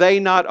 Are they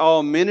not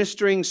all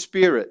ministering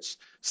spirits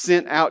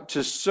sent out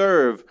to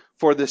serve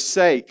for the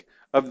sake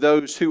of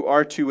those who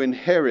are to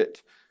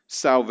inherit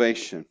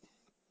salvation?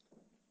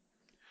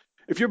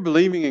 If you're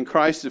believing in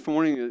Christ this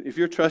morning, if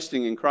you're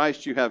trusting in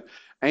Christ, you have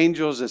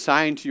angels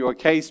assigned to your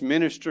case,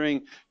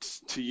 ministering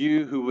to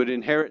you who would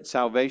inherit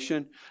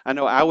salvation. I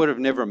know I would have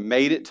never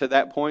made it to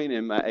that point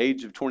in my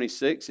age of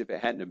 26 if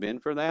it hadn't have been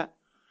for that.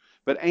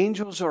 But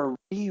angels are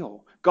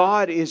real.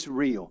 God is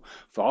real.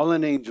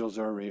 Fallen angels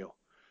are real.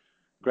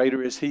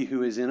 Greater is he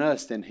who is in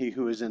us than he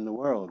who is in the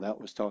world.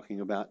 That was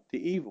talking about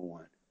the evil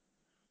one.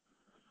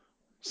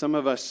 Some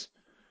of us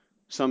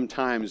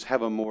sometimes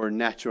have a more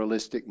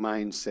naturalistic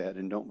mindset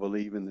and don't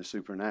believe in the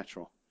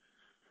supernatural.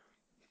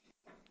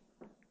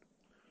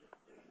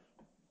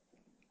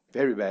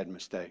 Very bad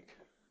mistake.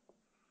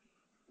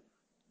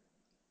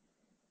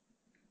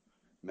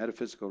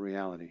 Metaphysical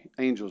reality.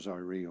 Angels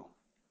are real.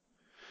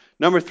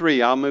 Number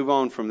 3, I'll move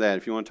on from that.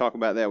 If you want to talk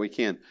about that, we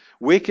can.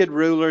 Wicked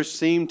rulers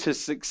seem to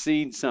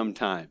succeed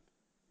sometime.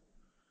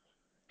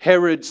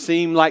 Herod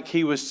seemed like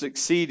he was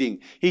succeeding.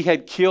 He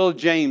had killed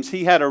James.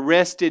 He had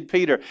arrested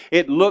Peter.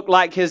 It looked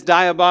like his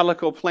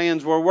diabolical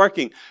plans were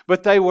working,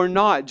 but they were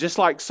not. Just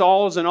like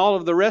Saul's and all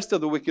of the rest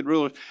of the wicked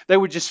rulers, they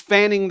were just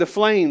fanning the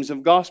flames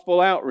of gospel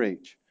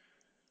outreach.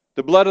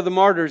 The blood of the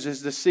martyrs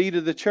is the seed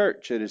of the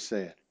church, it is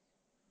said.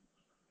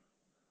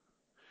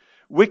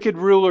 Wicked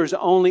rulers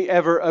only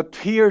ever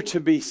appear to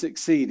be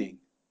succeeding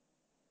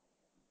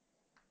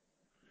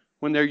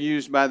when they're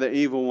used by the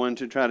evil one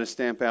to try to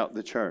stamp out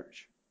the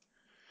church.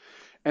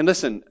 And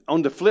listen,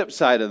 on the flip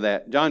side of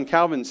that, John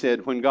Calvin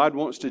said, when God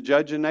wants to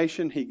judge a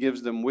nation, he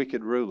gives them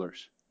wicked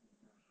rulers.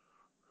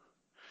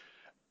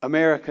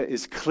 America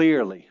is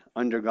clearly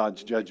under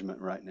God's judgment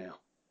right now.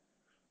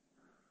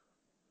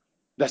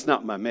 That's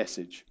not my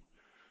message,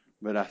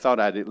 but I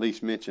thought I'd at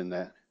least mention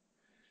that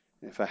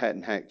if I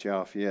hadn't hacked you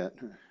off yet.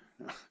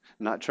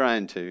 Not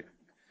trying to.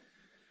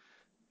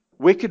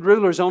 Wicked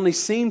rulers only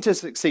seem to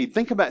succeed.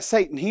 Think about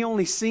Satan. He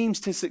only seems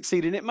to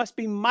succeed, and it must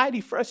be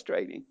mighty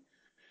frustrating.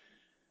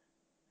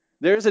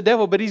 There's a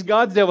devil, but he's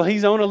God's devil.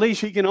 He's on a leash.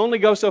 He can only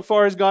go so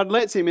far as God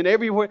lets him, and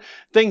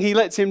everything he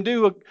lets him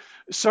do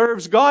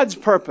serves God's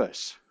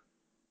purpose.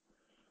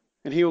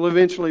 And he will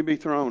eventually be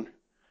thrown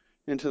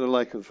into the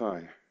lake of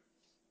fire.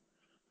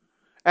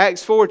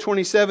 Acts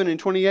 4:27 and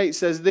 28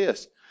 says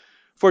this,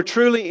 "For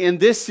truly in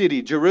this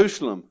city,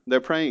 Jerusalem,"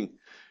 they're praying,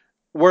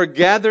 "were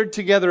gathered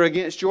together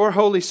against your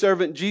holy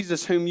servant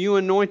Jesus, whom you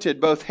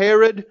anointed, both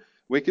Herod,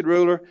 wicked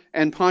ruler,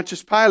 and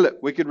Pontius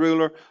Pilate, wicked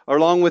ruler,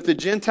 along with the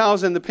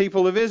Gentiles and the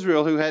people of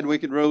Israel who had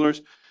wicked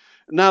rulers."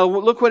 Now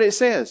look what it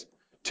says.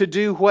 To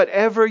do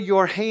whatever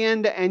your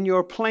hand and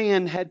your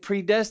plan had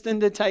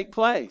predestined to take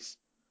place.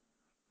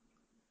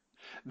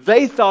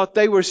 They thought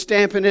they were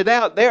stamping it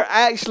out. They're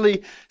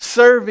actually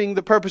serving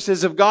the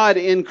purposes of God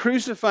in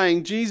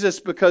crucifying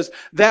Jesus because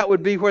that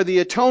would be where the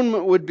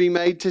atonement would be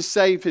made to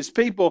save his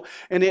people.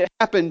 And it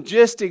happened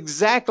just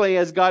exactly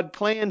as God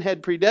planned,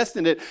 had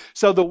predestined it.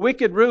 So the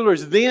wicked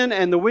rulers then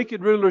and the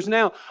wicked rulers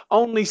now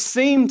only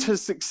seem to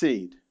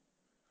succeed.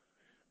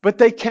 But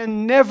they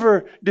can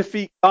never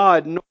defeat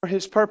God nor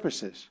his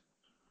purposes.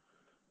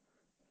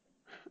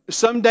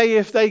 Someday,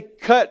 if they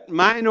cut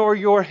mine or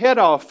your head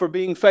off for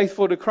being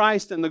faithful to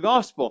Christ and the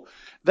gospel,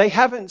 they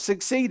haven't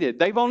succeeded.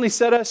 They've only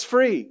set us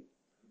free.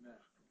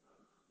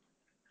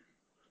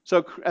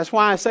 So that's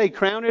why I say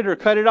crown it or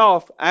cut it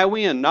off. I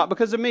win. Not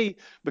because of me,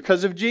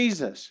 because of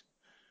Jesus.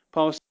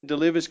 Paul said to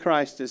live as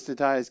Christ is to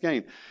die as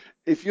gain.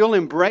 If you'll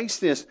embrace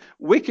this,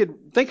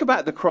 think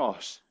about the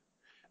cross.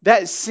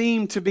 That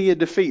seemed to be a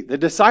defeat. The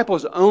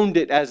disciples owned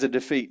it as a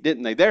defeat,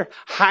 didn't they? They're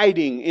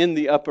hiding in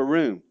the upper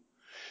room.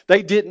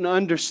 They didn't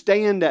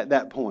understand at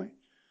that point.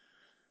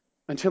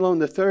 Until on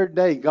the third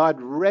day,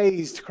 God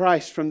raised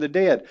Christ from the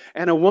dead.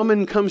 And a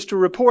woman comes to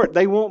report.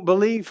 They won't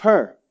believe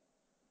her.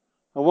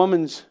 A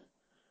woman's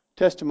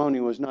testimony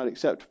was not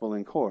acceptable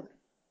in court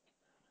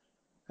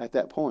at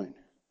that point.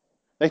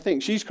 They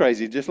think she's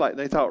crazy, just like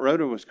they thought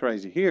Rhoda was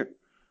crazy here.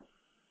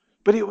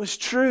 But it was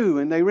true,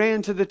 and they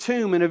ran to the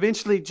tomb, and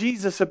eventually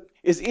Jesus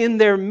is in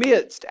their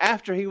midst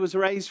after he was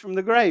raised from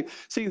the grave.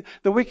 See,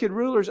 the wicked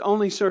rulers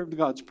only served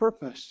God's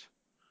purpose.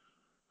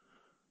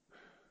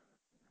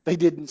 They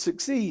didn't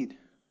succeed.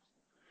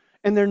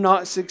 And they're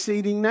not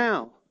succeeding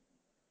now.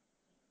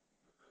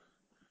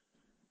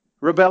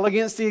 Rebel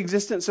against the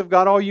existence of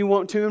God all you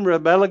want to, and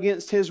rebel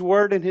against His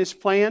word and His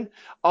plan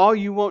all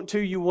you want to.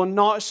 You will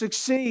not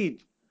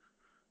succeed.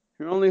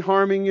 You're only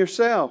harming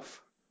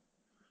yourself.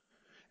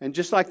 And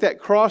just like that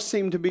cross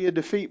seemed to be a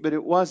defeat, but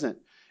it wasn't.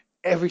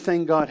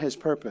 Everything God has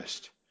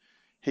purposed,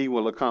 He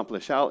will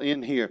accomplish. I'll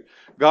end here.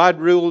 God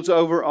rules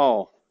over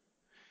all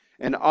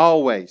and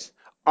always,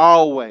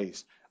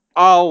 always,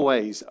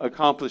 always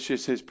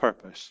accomplishes His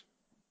purpose.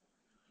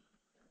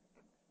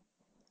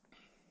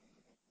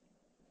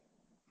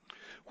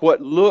 What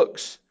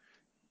looks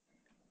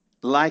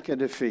like a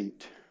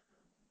defeat,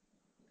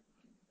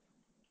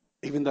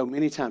 even though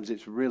many times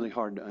it's really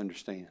hard to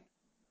understand.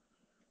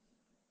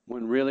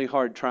 When really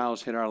hard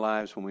trials hit our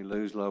lives, when we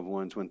lose loved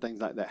ones, when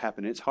things like that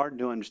happen, it's hard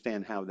to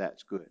understand how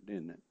that's good,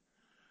 isn't it?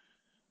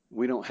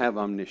 We don't have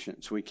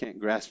omniscience. We can't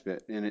grasp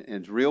it. And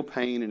it's real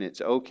pain, and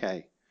it's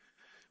okay.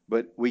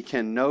 But we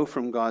can know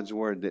from God's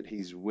word that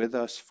He's with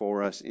us,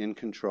 for us, in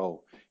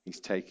control.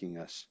 He's taking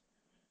us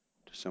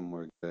to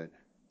somewhere good.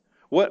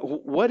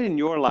 What in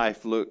your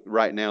life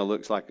right now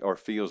looks like or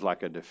feels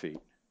like a defeat?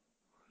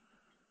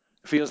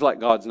 It feels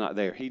like God's not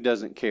there. He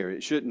doesn't care.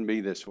 It shouldn't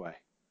be this way.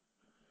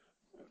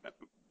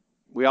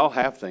 We all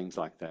have things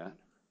like that.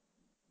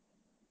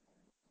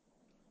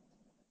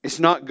 It's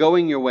not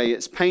going your way.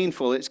 It's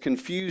painful. It's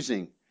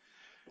confusing.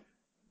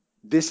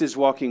 This is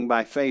walking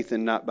by faith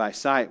and not by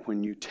sight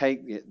when you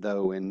take it,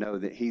 though, and know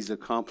that He's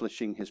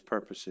accomplishing His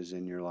purposes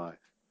in your life,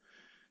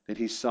 that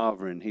He's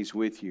sovereign, He's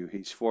with you,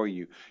 He's for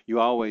you. You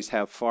always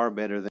have far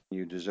better than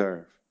you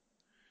deserve.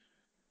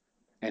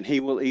 And He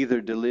will either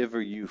deliver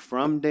you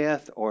from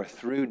death or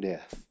through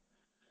death.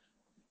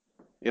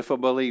 If a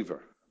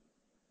believer,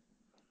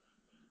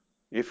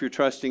 if you're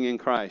trusting in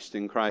Christ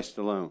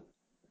alone.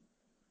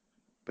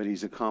 But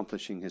He's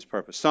accomplishing His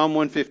purpose. Psalm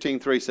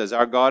 115:3 says,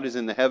 our God is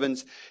in the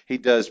heavens. He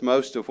does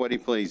most of what He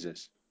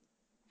pleases.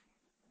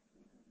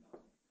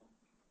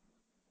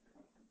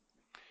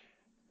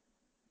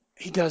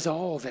 He does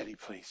all that He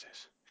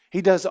pleases.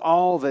 He does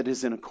all that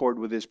is in accord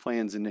with His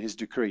plans and His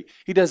decree.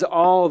 He does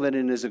all that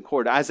in His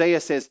accord.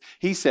 Isaiah says,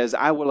 He says,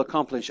 I will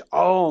accomplish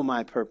all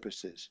my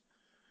purposes,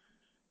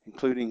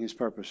 including His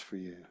purpose for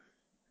you.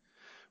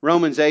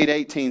 Romans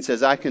 8:18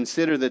 says, I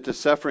consider that the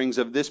sufferings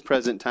of this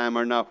present time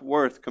are not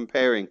worth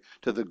comparing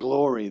to the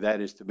glory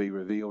that is to be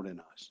revealed in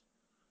us.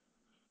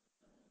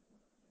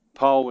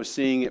 Paul was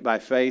seeing it by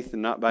faith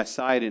and not by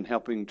sight, and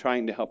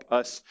trying to help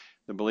us,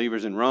 the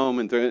believers in Rome,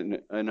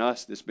 and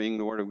us, this being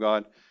the Word of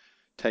God,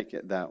 take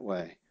it that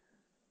way.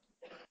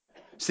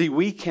 See,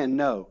 we can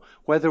know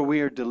whether we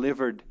are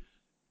delivered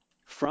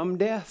from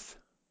death,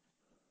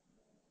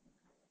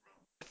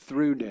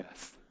 through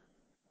death.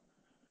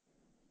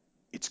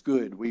 It's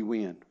good. We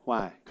win.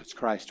 Why? Because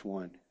Christ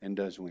won and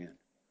does win.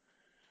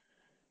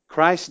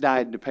 Christ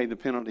died to pay the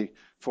penalty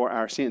for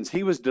our sins.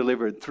 He was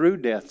delivered through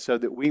death so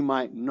that we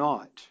might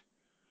not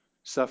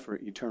suffer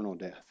eternal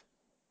death,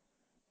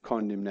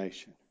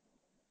 condemnation.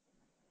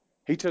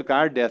 He took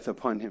our death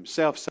upon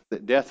Himself so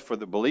that death for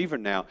the believer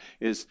now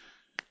is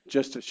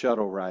just a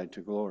shuttle ride to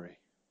glory.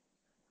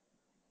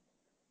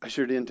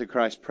 Ushered into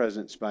Christ's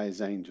presence by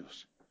His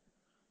angels.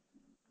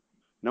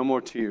 No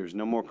more tears,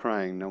 no more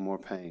crying, no more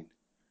pain.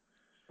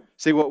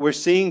 See, what we're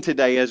seeing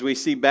today as we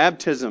see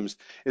baptisms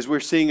is we're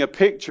seeing a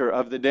picture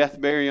of the death,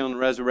 burial, and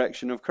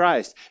resurrection of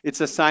Christ. It's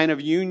a sign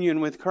of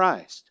union with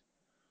Christ.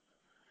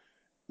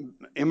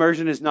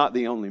 Immersion is not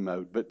the only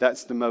mode, but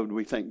that's the mode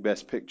we think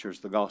best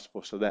pictures the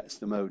gospel, so that's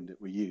the mode that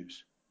we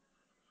use.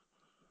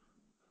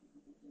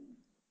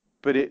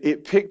 But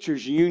it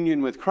pictures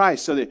union with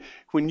Christ so that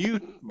when you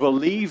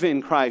believe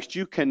in Christ,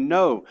 you can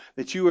know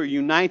that you are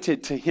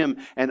united to Him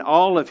and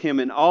all of Him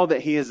and all that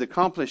He has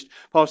accomplished.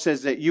 Paul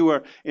says that you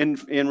are, in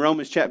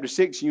Romans chapter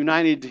 6,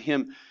 united to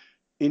Him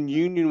in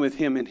union with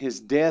Him in His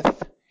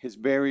death, His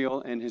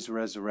burial, and His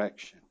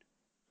resurrection,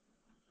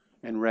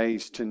 and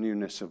raised to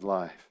newness of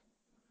life.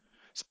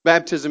 So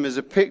baptism is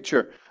a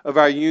picture of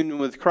our union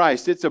with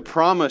Christ. It's a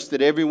promise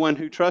that everyone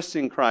who trusts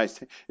in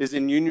Christ is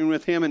in union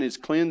with Him and is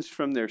cleansed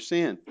from their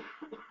sin.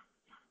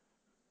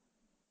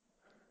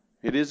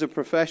 It is a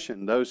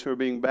profession. Those who are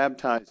being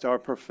baptized are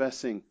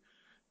professing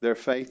their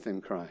faith in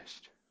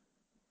Christ.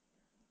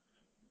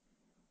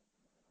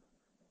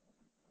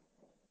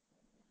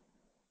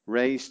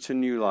 Raised to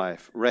new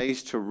life,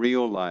 raised to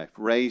real life,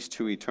 raised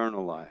to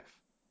eternal life.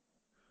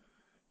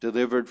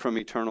 Delivered from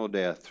eternal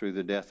death through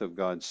the death of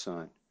God's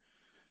Son.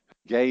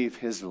 Gave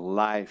His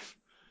life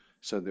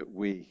so that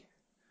we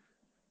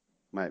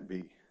might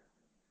be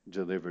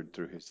delivered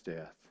through His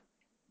death.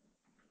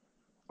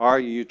 Are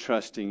you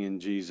trusting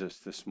in Jesus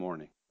this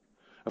morning?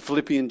 A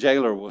Philippian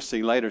jailer, we'll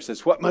see later,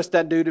 says, what must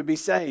I do to be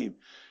saved?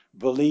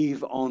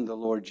 Believe on the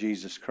Lord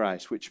Jesus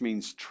Christ, which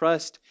means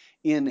trust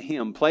in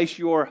Him. Place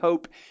your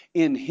hope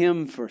in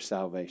Him for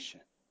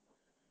salvation.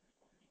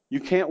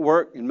 You can't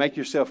work and make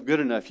yourself good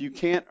enough. You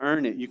can't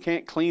earn it. You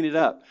can't clean it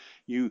up.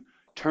 You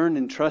turn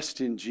and trust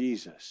in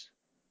Jesus,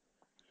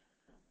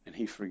 and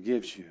He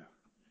forgives you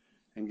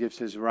and gives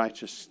His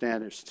righteous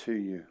status to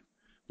you.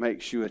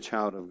 makes you a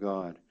child of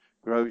God,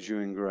 grows you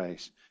in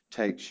grace,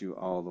 takes you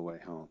all the way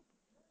home.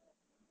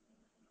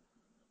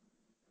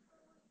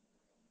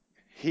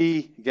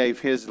 He gave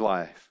his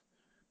life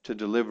to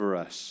deliver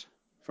us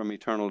from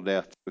eternal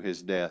death through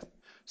his death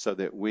so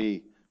that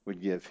we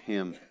would give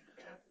him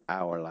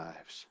our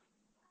lives.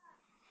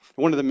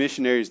 One of the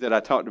missionaries that I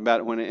talked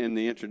about when in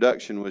the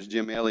introduction was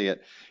Jim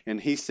Elliot, and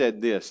he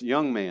said this,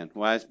 young man,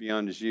 wise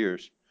beyond his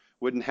years,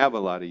 wouldn't have a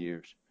lot of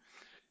years.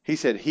 He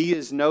said, he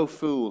is no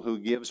fool who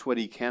gives what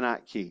he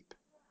cannot keep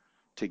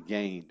to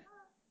gain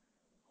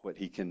what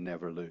he can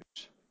never lose.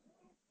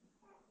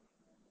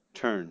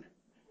 Turn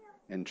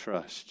and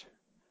trust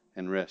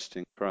and rest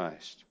in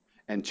Christ.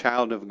 And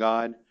child of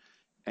God,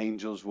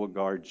 angels will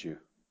guard you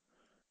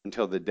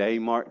until the day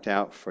marked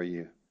out for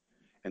you,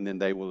 and then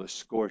they will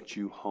escort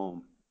you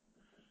home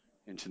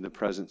into the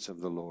presence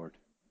of the Lord.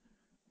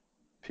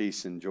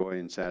 Peace and joy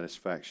and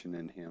satisfaction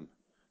in him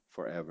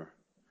forever.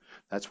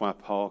 That's why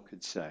Paul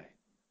could say,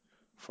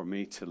 for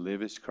me to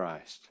live is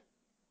Christ.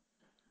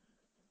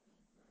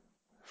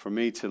 For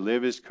me to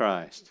live is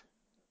Christ.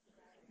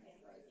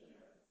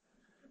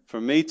 For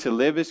me to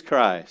live is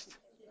Christ.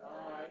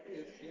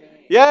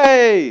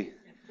 Yay!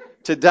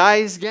 To die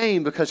is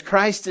gain because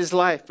Christ is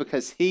life,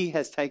 because he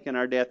has taken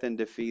our death and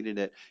defeated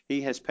it.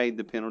 He has paid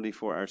the penalty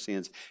for our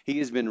sins. He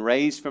has been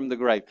raised from the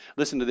grave.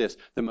 Listen to this,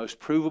 the most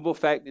provable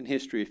fact in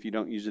history if you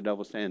don't use a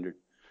double standard.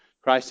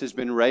 Christ has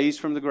been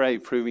raised from the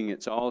grave, proving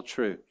it's all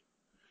true.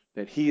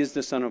 That he is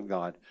the Son of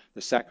God,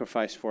 the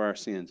sacrifice for our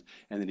sins,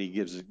 and that he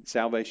gives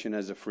salvation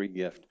as a free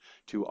gift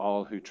to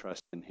all who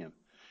trust in him.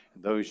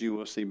 Those you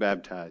will see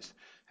baptized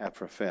have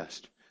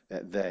professed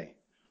that they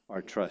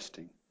are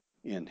trusting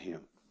in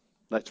him.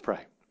 Let's pray.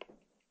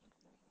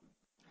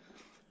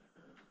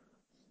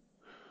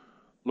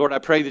 Lord, I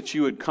pray that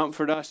you would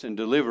comfort us and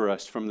deliver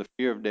us from the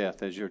fear of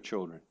death as your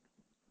children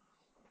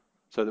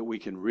so that we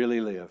can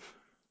really live.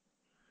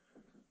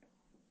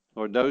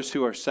 Lord, those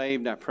who are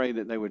saved, I pray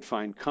that they would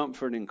find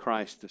comfort in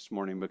Christ this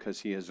morning because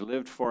he has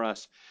lived for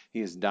us. He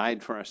has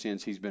died for our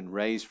sins. He's been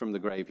raised from the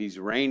grave. He's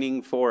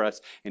reigning for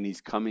us, and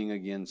he's coming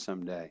again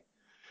someday.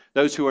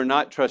 Those who are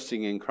not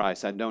trusting in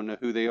Christ, I don't know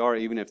who they are,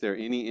 even if there are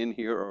any in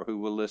here or who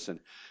will listen.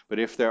 But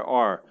if there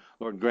are,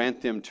 Lord,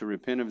 grant them to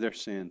repent of their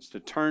sins, to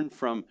turn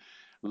from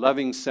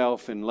loving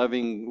self and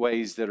loving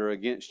ways that are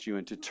against you,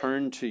 and to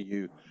turn to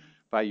you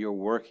by your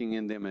working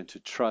in them, and to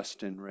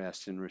trust and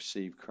rest and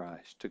receive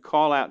Christ, to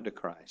call out to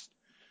Christ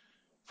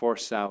for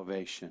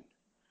salvation,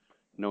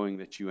 knowing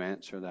that you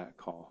answer that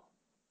call.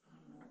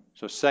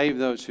 So save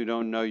those who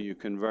don't know you,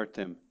 convert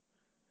them,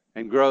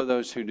 and grow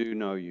those who do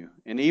know you.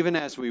 And even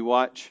as we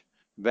watch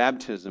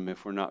baptism,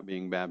 if we're not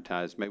being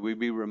baptized, may we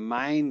be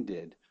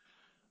reminded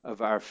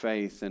of our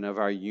faith and of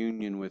our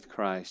union with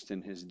Christ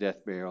in his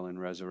death, burial,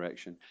 and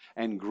resurrection,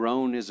 and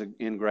grown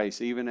in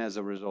grace even as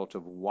a result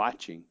of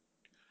watching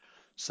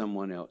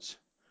someone else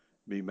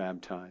be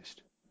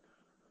baptized.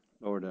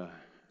 Lord,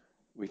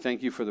 we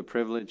thank you for the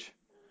privilege.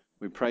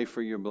 We pray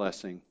for your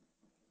blessing.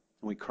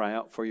 We cry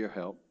out for your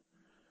help,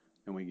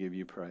 and we give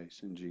you praise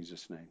in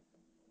Jesus' name.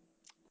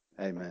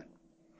 Amen.